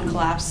collapsed. This one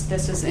collapsed.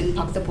 This was in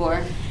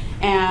Bhaktapur.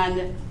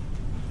 And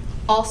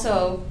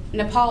also,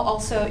 Nepal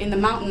also in the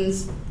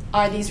mountains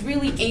are these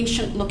really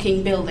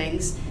ancient-looking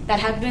buildings that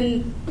have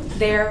been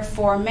there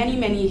for many,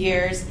 many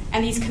years,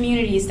 and these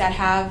communities that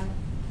have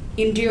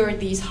endured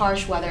these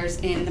harsh weathers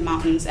in the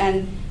mountains.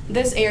 And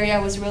this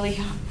area was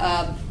really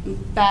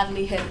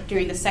badly hit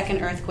during the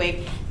second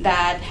earthquake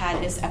that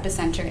had its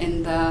epicenter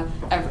in the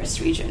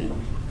Everest region.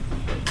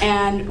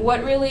 And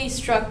what really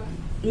struck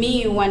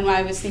me when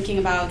I was thinking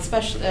about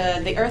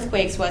the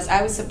earthquakes was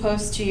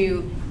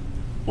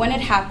when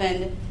it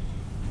happened,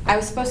 I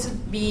was supposed to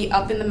be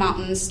up in the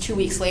mountains 2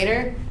 weeks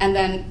later, and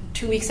then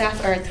 3 weeks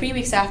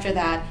after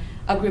that,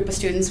 a group of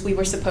students, we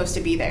were supposed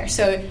to be there.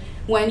 So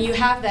when you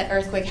have that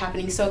earthquake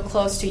happening so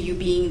close to you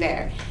being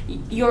there,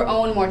 your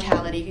own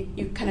mortality,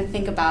 you kind of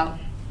think about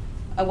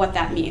what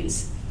that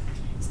means.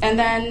 And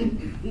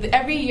then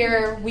every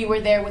year we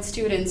were there with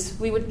students,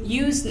 we would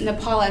use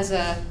Nepal as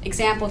an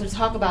example to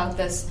talk about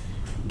this,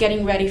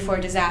 getting ready for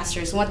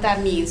disasters, and what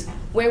that means.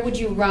 Where would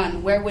you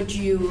run? Where would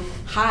you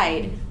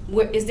hide?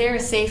 is there a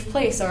safe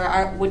place,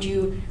 or would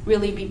you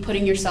really be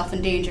putting yourself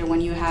in danger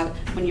when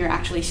you're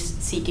actually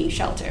seeking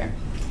shelter?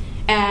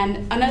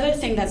 And another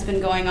thing that's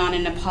been going on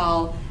in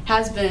Nepal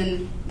has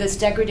been this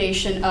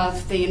degradation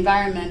of the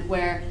environment,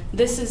 where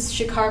this is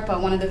Shikarpa,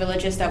 one of the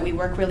villages that we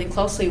work really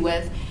closely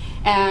with,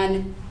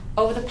 and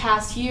over the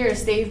past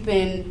years they've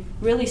been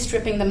really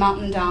stripping the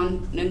mountain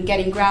down and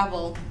getting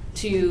gravel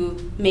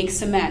to make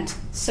cement.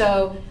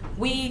 So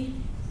we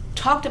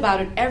talked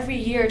about it every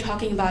year,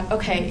 talking about,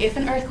 okay, if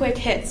an earthquake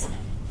hits,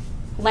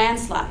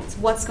 landslides,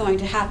 what's going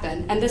to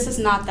happen? And this is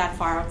not that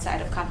far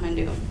outside of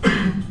Kathmandu.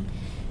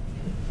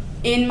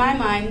 In my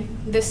mind,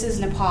 this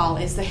is Nepal.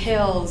 It's the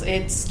hills.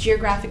 It's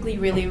geographically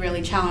really,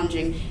 really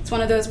challenging. It's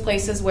one of those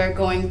places where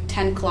going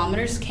 10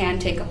 kilometers can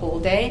take a whole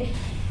day.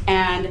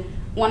 And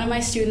one of my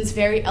students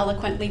very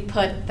eloquently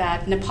put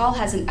that Nepal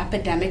has an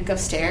epidemic of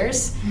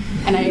stairs,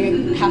 and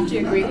I have to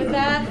agree with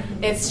that.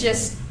 It's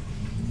just,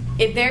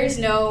 if there is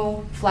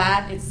no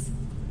flat, it's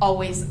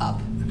always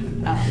up.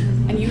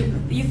 And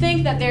you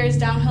think that there's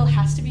downhill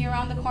has to be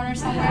around the corner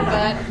somewhere,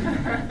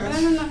 but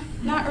no,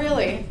 not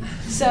really.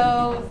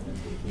 So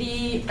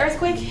the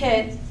earthquake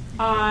hit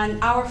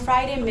on our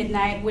Friday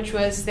midnight, which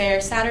was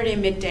their Saturday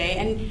midday.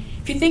 And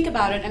if you think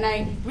about it, and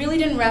I really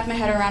didn't wrap my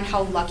head around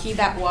how lucky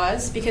that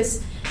was,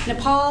 because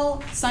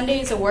Nepal, Sunday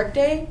is a work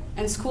day,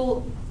 and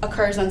school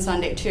occurs on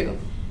Sunday too.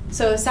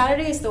 So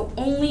Saturday is the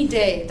only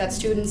day that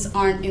students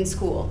aren't in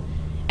school.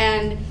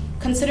 And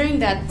considering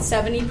that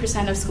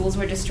 70% of schools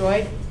were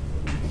destroyed,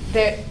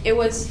 the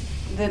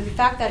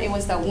fact that it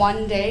was that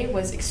one day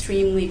was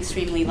extremely,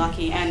 extremely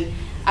lucky. And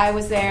I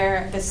was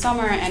there this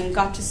summer and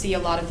got to see a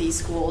lot of these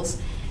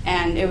schools,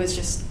 and it was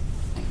just,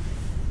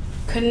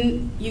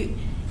 you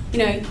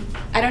know,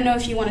 I don't know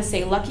if you want to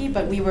say lucky,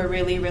 but we were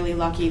really, really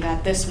lucky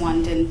that this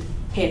one didn't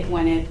hit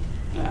when it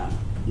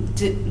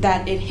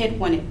hit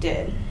when it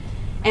did.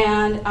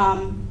 And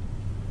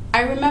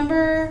I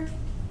remember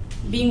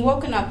being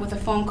woken up with a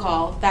phone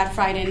call that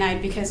Friday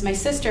night because my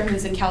sister,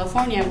 who's in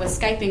California, was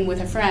Skyping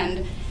with a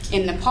friend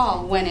in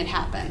Nepal when it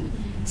happened.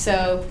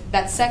 So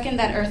that second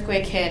that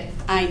earthquake hit,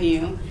 I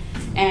knew.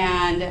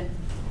 And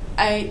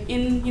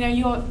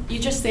you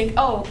just think,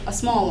 oh, a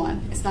small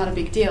one, it's not a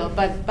big deal.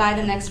 But by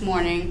the next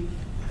morning,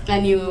 I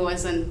knew it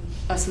wasn't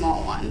a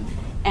small one.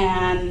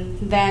 And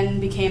then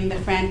became the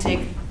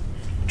frantic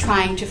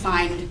trying to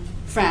find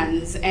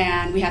friends.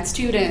 And we had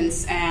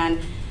students and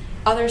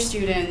other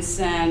students,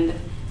 and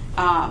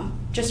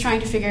just trying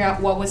to figure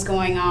out what was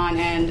going on.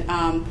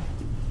 And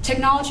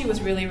technology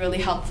was really, really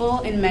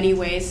helpful in many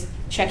ways,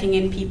 checking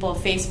in people,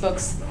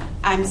 Facebook's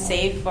I'm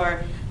safe,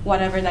 or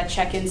whatever that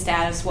check-in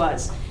status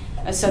was,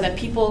 so that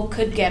people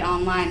could get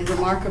online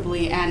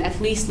remarkably and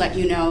at least let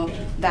you know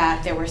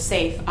that they were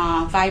safe.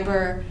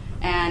 Viber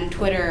and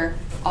Twitter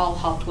all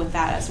helped with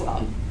that as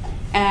well.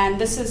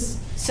 And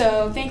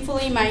so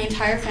thankfully my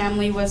entire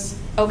family was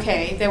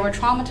okay. They were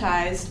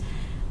traumatized.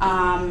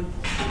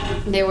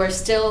 There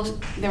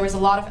was a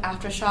lot of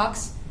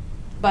aftershocks,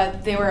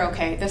 but they were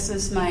okay. This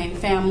is my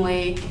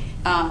family.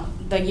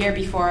 The year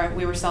before,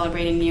 we were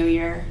celebrating New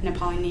Year,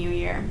 Nepali New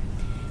Year.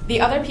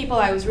 The other people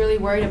I was really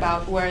worried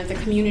about were the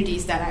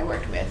communities that I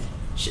worked with.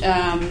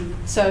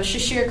 So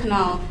Shishir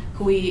Kanal,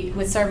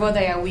 with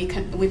Sarvodaya,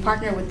 we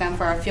partnered with them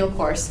for our field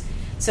course.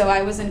 So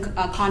I was in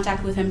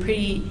contact with him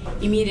pretty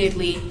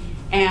immediately,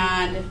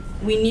 and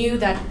we knew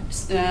that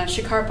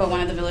Shikarpa,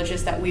 one of the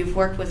villages that we've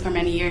worked with for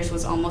many years,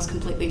 was almost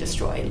completely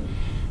destroyed.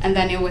 And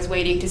then it was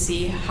waiting to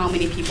see how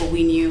many people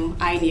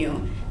I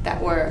knew, that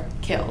were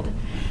killed.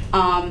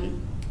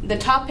 The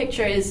top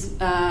picture is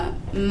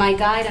my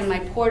guide and my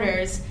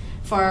porters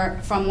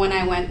from when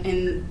I went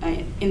in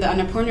the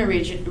Annapurna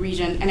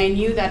region, and I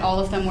knew that all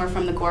of them were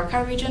from the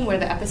Gorkha region where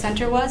the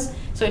epicenter was.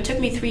 So it took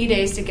me 3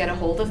 days to get a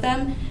hold of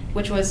them,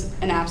 which was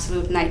an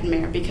absolute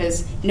nightmare,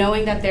 because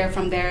knowing that they're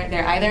from there,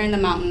 they're either in the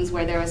mountains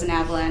where there was an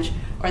avalanche,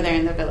 or they're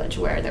in the village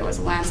where there was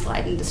a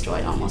landslide and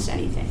destroyed almost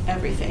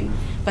everything.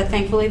 But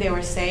thankfully they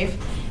were safe.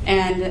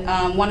 And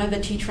one of the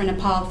Teach for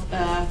Nepal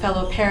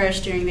fellow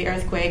perished during the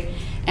earthquake,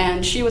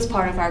 and she was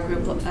part of our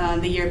group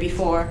the year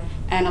before,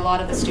 and a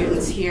lot of the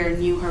students here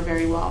knew her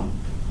very well.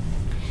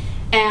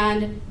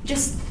 And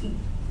just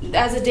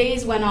as the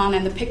days went on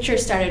and the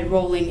pictures started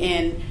rolling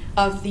in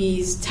of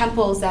these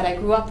temples that I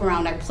grew up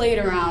around, I played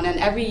around, and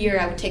every year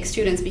I would take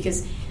students,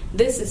 because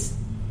this is,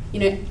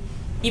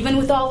 even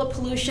with all the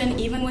pollution,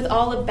 even with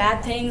all the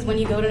bad things when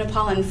you go to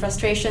Nepal and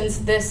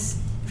frustrations,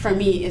 this, for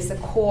me, is the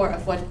core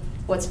of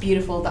what's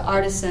beautiful, the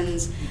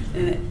artisans,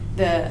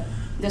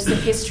 just the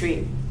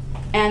history.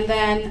 And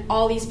then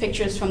all these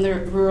pictures from the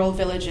rural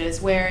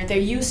villages where there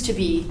used to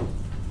be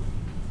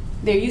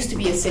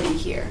a city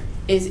here.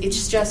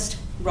 It's just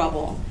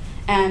rubble.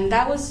 And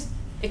that was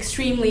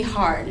extremely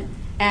hard.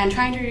 And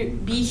trying to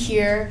be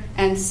here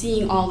and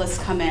seeing all this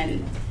come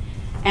in.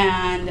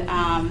 And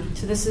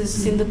so this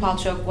is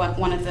Sindhupalchok,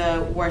 one of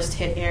the worst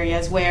hit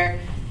areas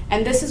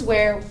and this is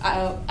where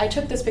I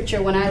took this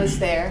picture when I was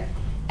there.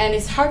 And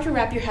it's hard to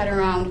wrap your head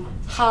around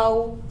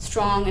how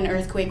strong an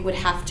earthquake would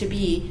have to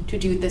be to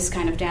do this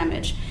kind of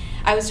damage.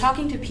 I was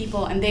talking to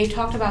people, and they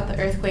talked about the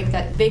earthquake,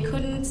 that they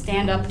couldn't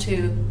stand up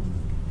to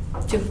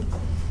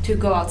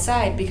go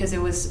outside because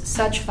it was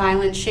such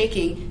violent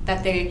shaking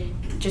that they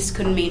just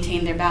couldn't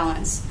maintain their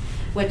balance,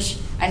 which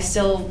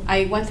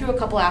I went through a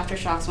couple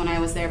aftershocks when I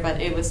was there,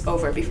 but it was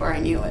over before I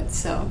knew it.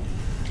 So,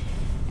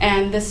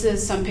 and this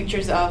is some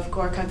pictures of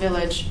Gorkha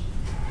village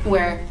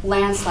where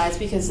landslides,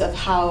 because of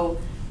how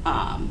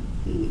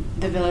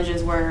the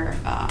villages were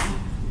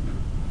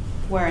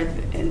where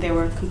they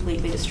were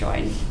completely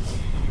destroyed.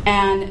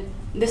 And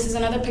this is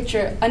another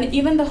picture, and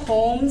even the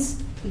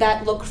homes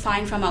that looked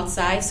fine from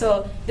outside.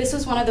 So this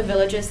was one of the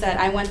villages that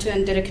I went to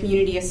and did a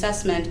community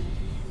assessment,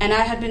 and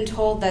I had been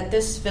told that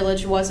this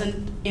village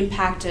wasn't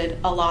impacted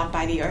a lot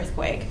by the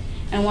earthquake.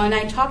 And when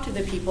I talked to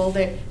the people,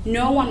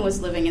 no one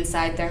was living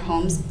inside their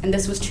homes, and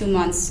this was 2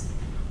 months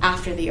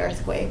after the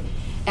earthquake.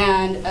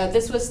 And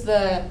this was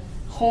the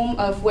home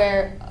of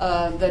where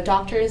the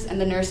doctors and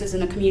the nurses in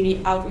the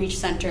community outreach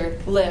center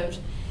lived.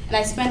 And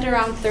I spent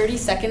around 30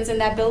 seconds in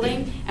that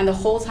building, and the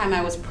whole time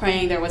I was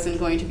praying there wasn't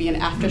going to be an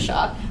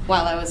aftershock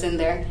while I was in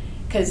there,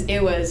 because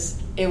it was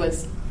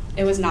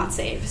not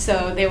safe.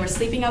 So they were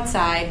sleeping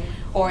outside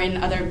or in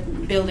other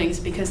buildings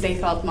because they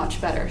felt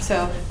much better.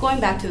 So going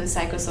back to the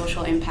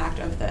psychosocial impact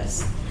of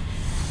this.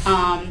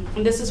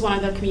 And this is one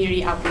of the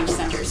community outreach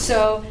centers.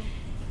 So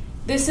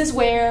this is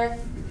where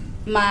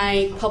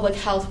my public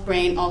health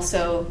brain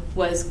also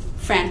was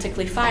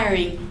frantically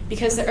firing,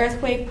 because the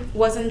earthquake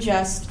wasn't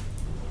just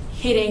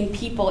hitting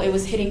people, it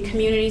was hitting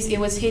communities, it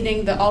was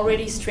hitting the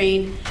already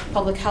strained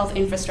public health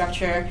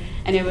infrastructure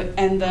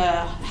and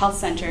the health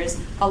centers,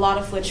 a lot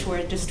of which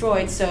were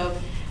destroyed. So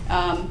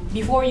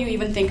before you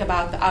even think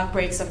about the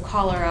outbreaks of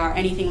cholera or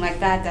anything like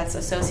that that's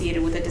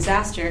associated with a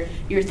disaster,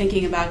 you're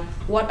thinking about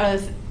what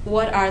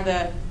are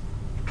the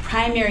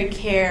primary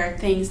care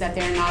things that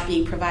they're not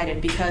being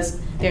provided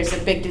because there's a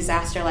big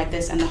disaster like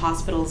this and the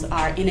hospitals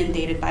are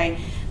inundated by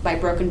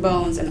broken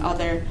bones and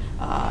other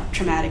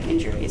traumatic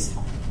injuries.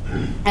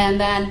 And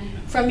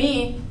then for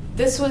me,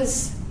 this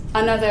was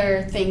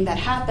another thing that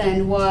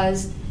happened,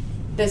 was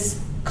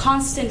this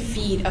constant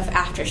feed of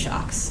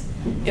aftershocks.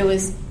 It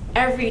was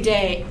every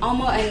day,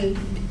 almost,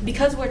 and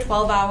because we're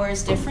 12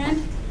 hours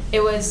different,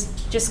 it was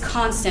just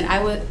constant.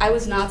 I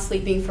was not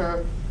sleeping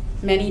for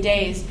many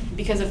days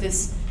because of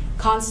this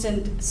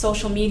constant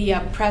social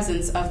media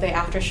presence of the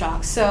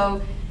aftershocks.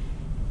 So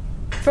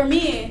for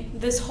me,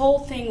 this whole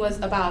thing was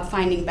about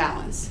finding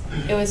balance.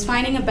 It was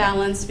finding a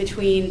balance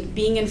between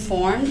being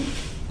informed,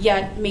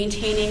 yet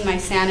maintaining my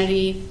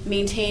sanity,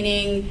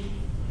 maintaining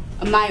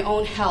my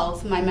own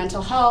health, my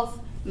mental health,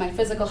 my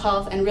physical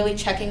health, and really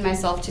checking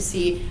myself to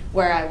see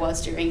where I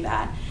was during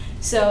that.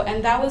 So,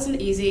 and that wasn't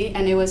easy,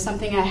 and it was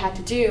something I had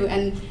to do.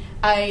 And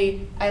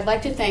I'd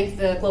like to thank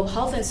the Global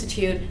Health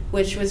Institute,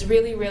 which was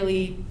really,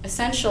 really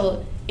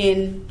essential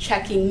in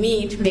checking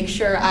me to make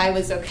sure I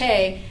was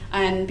okay.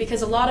 And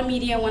because a lot of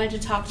media wanted to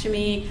talk to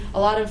me, a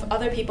lot of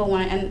other people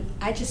wanted, and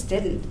I just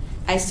didn't.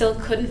 I still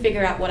couldn't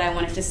figure out what I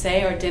wanted to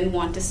say or didn't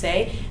want to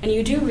say. And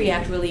you do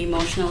react really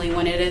emotionally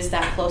when it is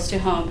that close to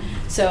home.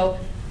 So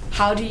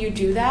how do you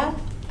do that?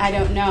 I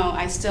don't know.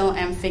 I still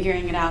am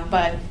figuring it out.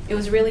 But it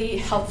was really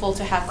helpful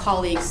to have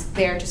colleagues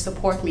there to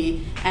support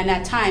me, and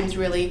at times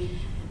really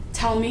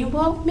tell me,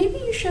 well, maybe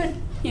you should,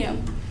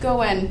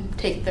 go and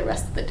take the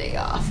rest of the day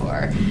off,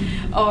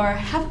 or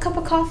have a cup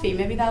of coffee.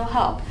 Maybe that'll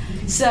help.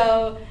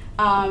 So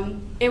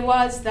it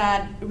was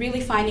that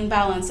really finding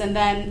balance. And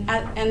then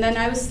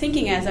I was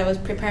thinking as I was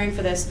preparing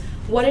for this,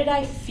 what did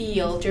I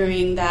feel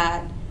during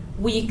that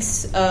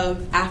weeks of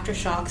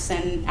aftershocks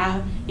and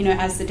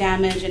as the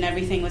damage and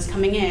everything was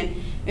coming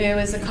in? It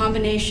was a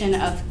combination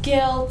of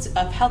guilt,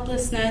 of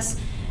helplessness,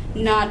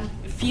 not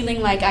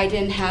feeling like I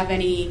didn't have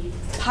any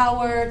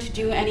power to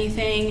do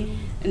anything,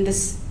 and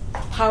this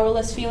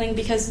powerless feeling,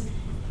 because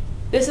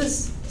this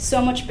is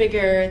so much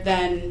bigger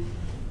than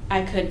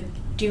I could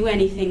do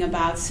anything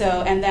about. So,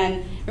 and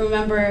then I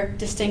remember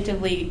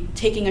distinctively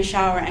taking a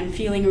shower and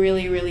feeling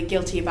really, really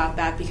guilty about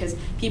that, because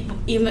people,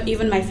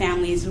 even my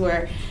families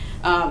were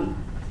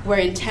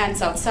in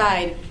tents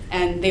outside,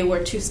 and they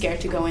were too scared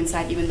to go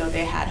inside even though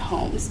they had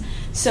homes.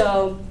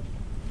 So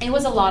it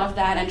was a lot of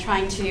that, and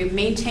trying to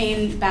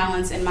maintain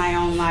balance in my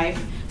own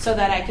life so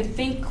that I could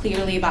think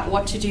clearly about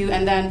what to do,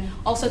 and then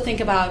also think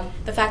about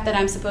the fact that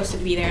I'm supposed to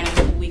be there in a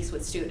couple weeks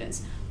with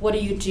students. What do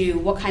you do?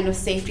 What kind of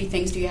safety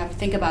things do you have to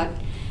think about?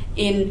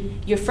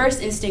 Your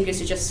first instinct is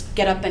to just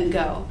get up and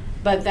go,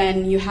 but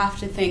then you have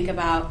to think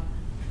about,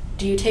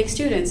 do you take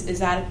students? Is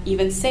that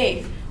even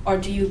safe? Or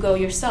do you go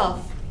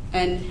yourself?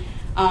 And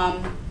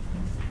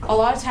a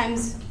lot of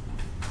times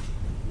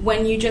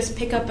when you just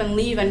pick up and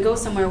leave and go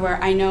somewhere where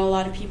I know a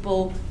lot of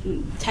people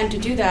tend to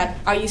do that,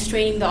 are you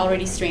straining the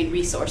already strained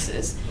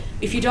resources?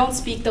 If you don't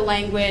speak the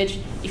language,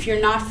 if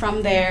you're not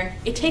from there,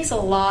 it takes a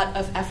lot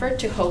of effort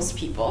to host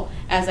people,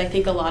 as I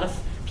think a lot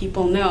of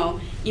people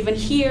know. Even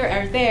here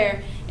or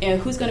there,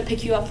 who's going to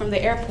pick you up from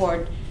the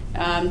airport?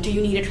 Do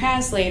you need a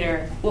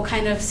translator? What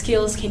kind of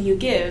skills can you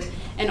give?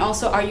 And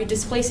also, are you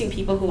displacing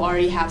people who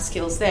already have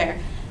skills there?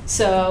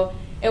 So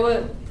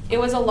it it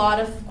was a lot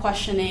of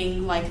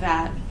questioning like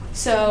that.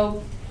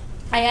 So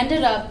I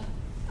ended up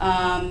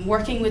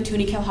working with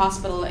Tunikil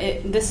Hospital.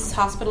 This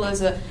hospital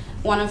is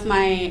one of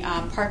my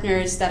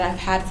partners that I've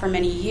had for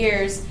many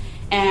years,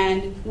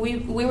 and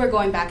we were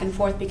going back and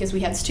forth because we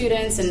had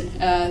students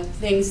and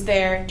things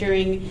there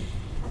during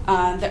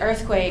the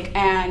earthquake,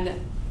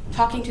 and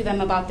talking to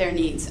them about their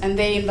needs, and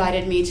they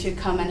invited me to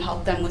come and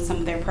help them with some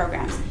of their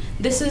programs.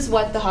 This is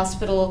what the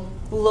hospital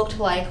looked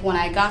like when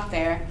I got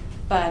there,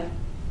 but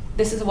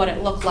this is what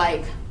it looked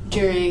like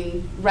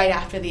right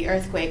after the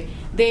earthquake.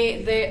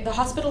 The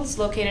hospital is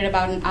located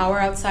about an hour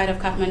outside of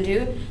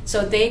Kathmandu,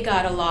 so they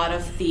got a lot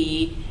of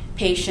the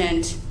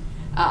patient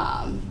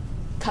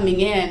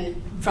coming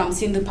in from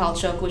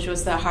Sindhupalchok, which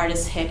was the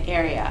hardest hit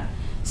area.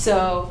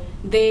 So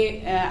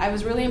I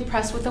was really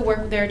impressed with the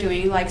work they're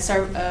doing, like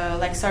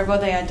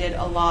Sarvodaya did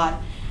a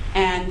lot,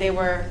 and they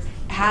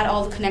had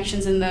all the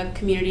connections in the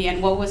community.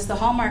 And what was the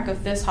hallmark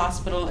of this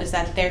hospital is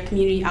that they're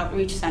community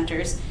outreach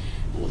centers,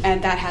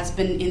 and that has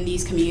been in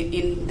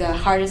in the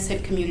hardest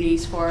hit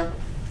communities for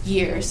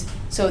years.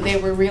 So they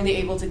were really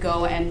able to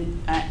go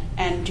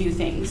and do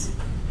things.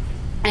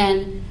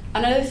 And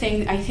another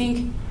thing, I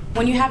think,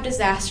 when you have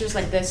disasters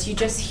like this, you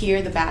just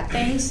hear the bad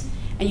things,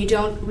 and you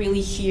don't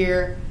really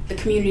hear the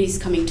communities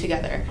coming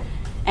together.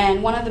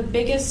 And one of the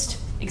biggest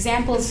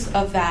examples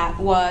of that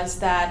was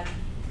that,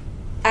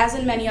 as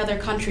in many other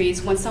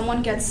countries, when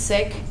someone gets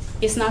sick,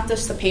 it's not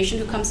just the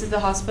patient who comes to the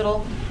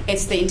hospital,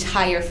 it's the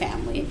entire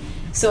family.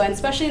 So, and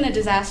especially in a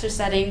disaster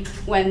setting,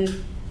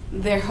 when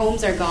their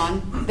homes are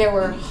gone, there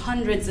were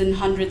hundreds and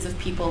hundreds of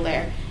people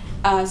there.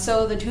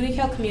 So the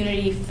Tunikil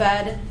community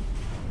fed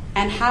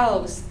and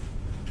housed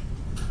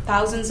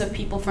thousands of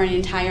people for an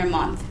entire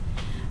month,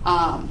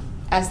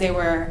 as they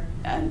were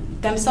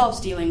themselves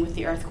dealing with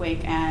the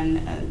earthquake and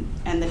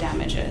the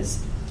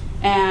damages.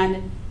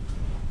 And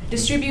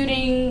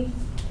distributing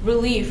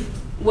relief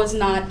was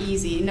not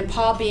easy.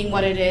 Nepal being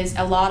what it is,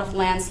 a lot of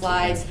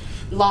landslides,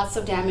 lots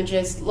of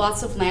damages,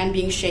 lots of land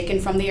being shaken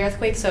from the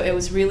earthquake, so it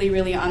was really,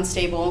 really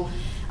unstable.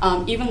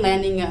 Even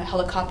landing a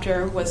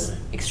helicopter was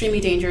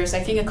extremely dangerous. I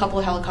think a couple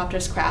of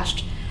helicopters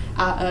crashed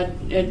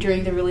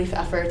during the relief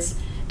efforts,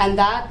 and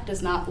that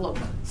does not look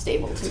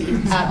stable to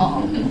me at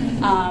all.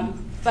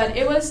 But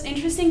it was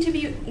interesting to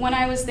be, when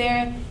I was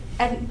there,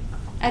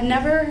 I'd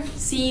never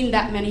seen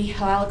that many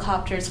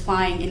helicopters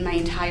flying in my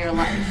entire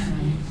life.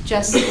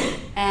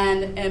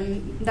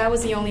 And that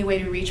was the only way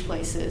to reach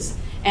places.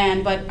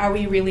 But are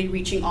we really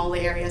reaching all the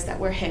areas that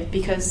were hit?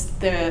 Because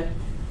the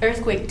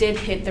earthquake did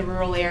hit the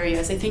rural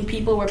areas. I think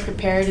people were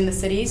prepared in the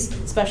cities,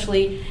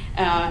 especially,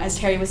 as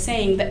Teri was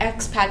saying, the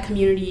expat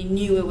community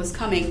knew it was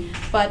coming,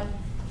 but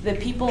the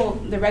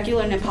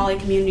regular Nepali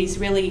communities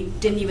really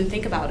didn't even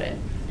think about it.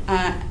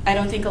 I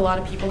don't think a lot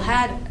of people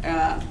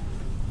had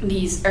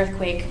these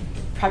earthquake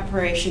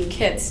preparation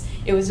kits.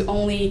 It was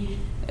only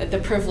the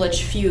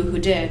privileged few who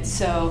did.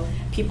 So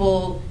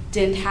people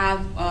didn't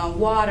have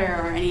water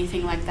or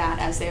anything like that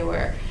as they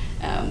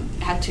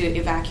had to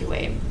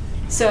evacuate.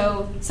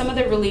 So some of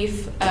the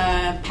relief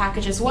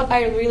packages, what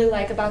I really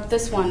like about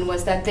this one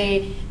was that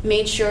they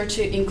made sure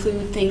to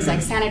include things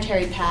like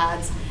sanitary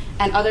pads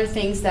and other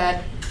things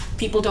that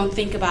people don't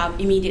think about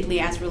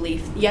immediately as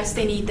relief. Yes,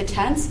 they need the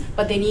tents,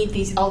 but they need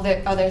these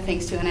other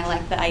things too. And I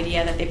like the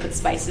idea that they put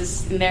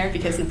spices in there,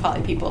 because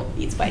Nepali people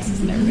eat spices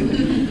in their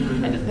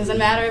food. And it doesn't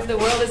matter if the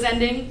world is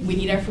ending, we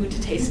need our food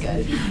to taste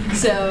good.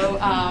 So,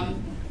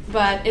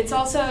 but it's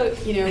also,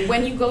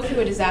 when you go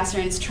through a disaster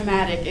and it's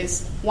traumatic,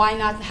 is why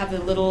not have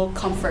the little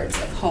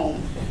comforts of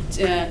home,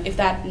 if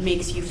that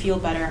makes you feel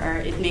better,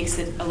 or it makes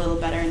it a little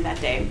better in that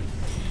day.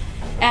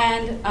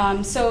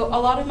 And so a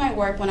lot of my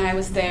work when I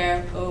was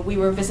there, we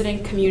were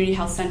visiting community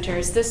health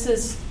centers. This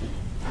is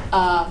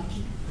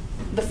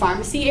the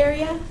pharmacy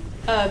area,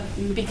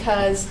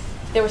 because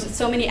there was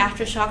so many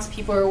aftershocks,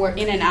 people were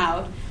in and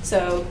out,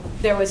 so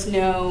there was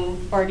no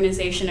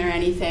organization or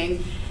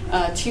anything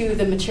to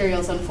the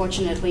materials,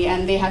 unfortunately,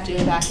 and they had to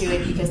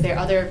evacuate because their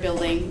other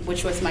building,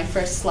 which was my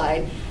first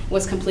slide,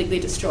 was completely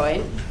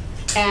destroyed.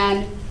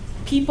 And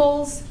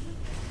people's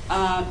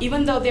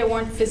even though they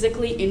weren't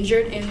physically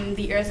injured in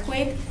the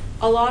earthquake,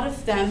 a lot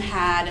of them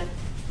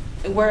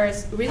were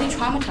really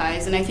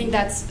traumatized, and I think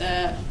that's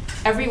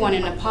everyone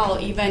in Nepal,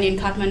 even in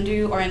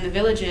Kathmandu or in the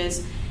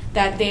villages,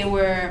 that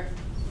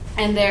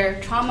and their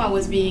trauma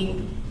was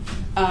being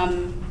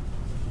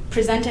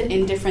presented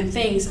in different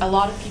things. A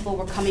lot of people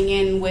were coming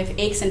in with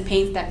aches and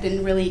pains that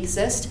didn't really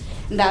exist,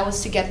 and that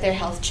was to get their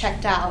health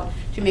checked out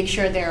to make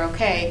sure they're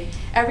okay.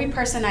 Every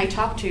person I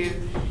talk to,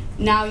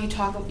 now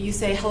you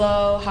say,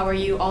 hello, how are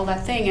you, all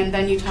that thing, and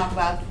then you talk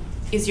about,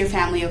 is your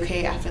family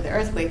okay after the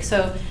earthquake?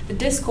 So the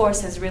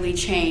discourse has really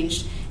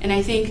changed, and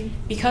I think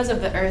because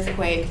of the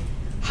earthquake,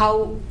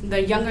 how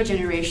the younger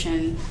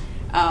generation,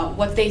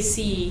 what they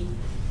see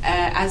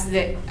as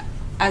they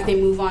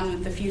move on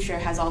with the future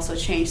has also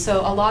changed.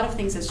 So a lot of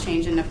things has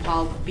changed in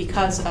Nepal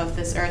because of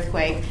this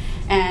earthquake,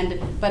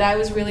 but I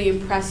was really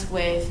impressed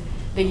with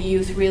the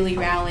youth really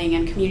rallying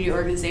and community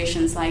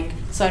organizations like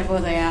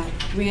Sarvodaya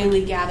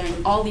really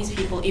gathering all these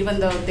people, even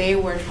though they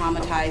were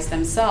traumatized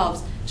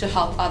themselves, to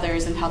help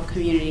others and help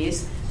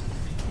communities.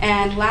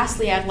 And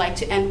lastly, I'd like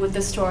to end with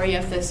the story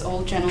of this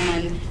old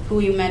gentleman who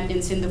we met in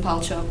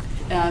Sindhupalchok.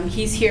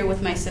 He's here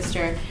with my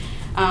sister,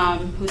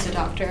 who's a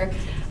doctor.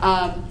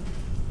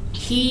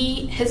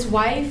 His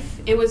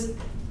wife, the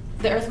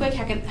earthquake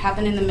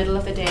happened in the middle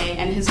of the day,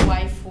 and his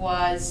wife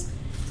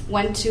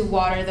went to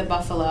water the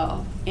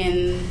buffalo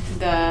in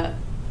the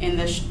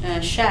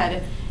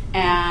shed,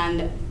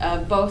 and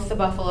both the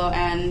buffalo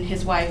and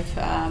his wife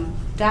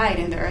died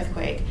in the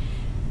earthquake.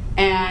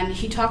 And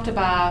he talked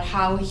about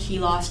how he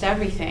lost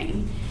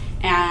everything,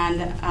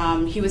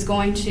 and he was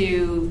going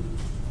to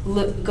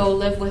go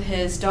live with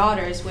his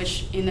daughters,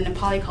 which in the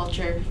Nepali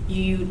culture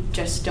you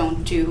just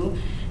don't do.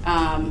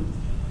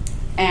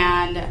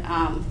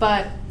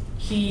 But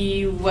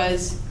he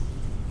was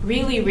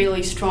really,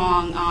 really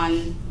strong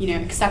on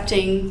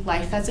accepting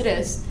life as it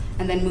is,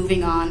 and then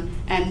moving on,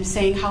 and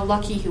saying how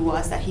lucky he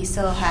was that he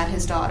still had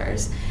his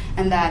daughters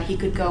and that he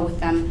could go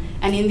with them.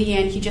 And in the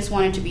end, he just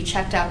wanted to be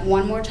checked out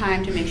one more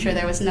time to make sure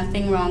there was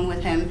nothing wrong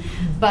with him.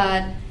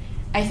 But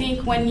I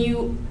think when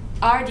you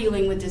are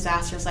dealing with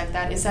disasters like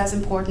that, it's as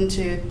important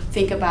to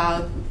think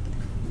about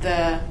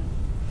the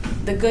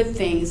good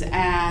things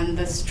and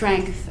the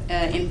strength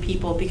in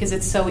people, because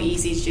it's so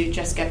easy to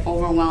just get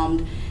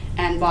overwhelmed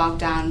and bogged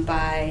down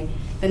by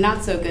the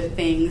not so good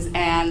things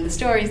and the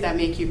stories that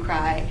make you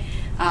cry.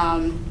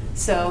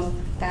 So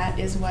that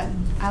is what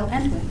I'll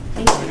end with.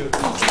 Thank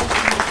you.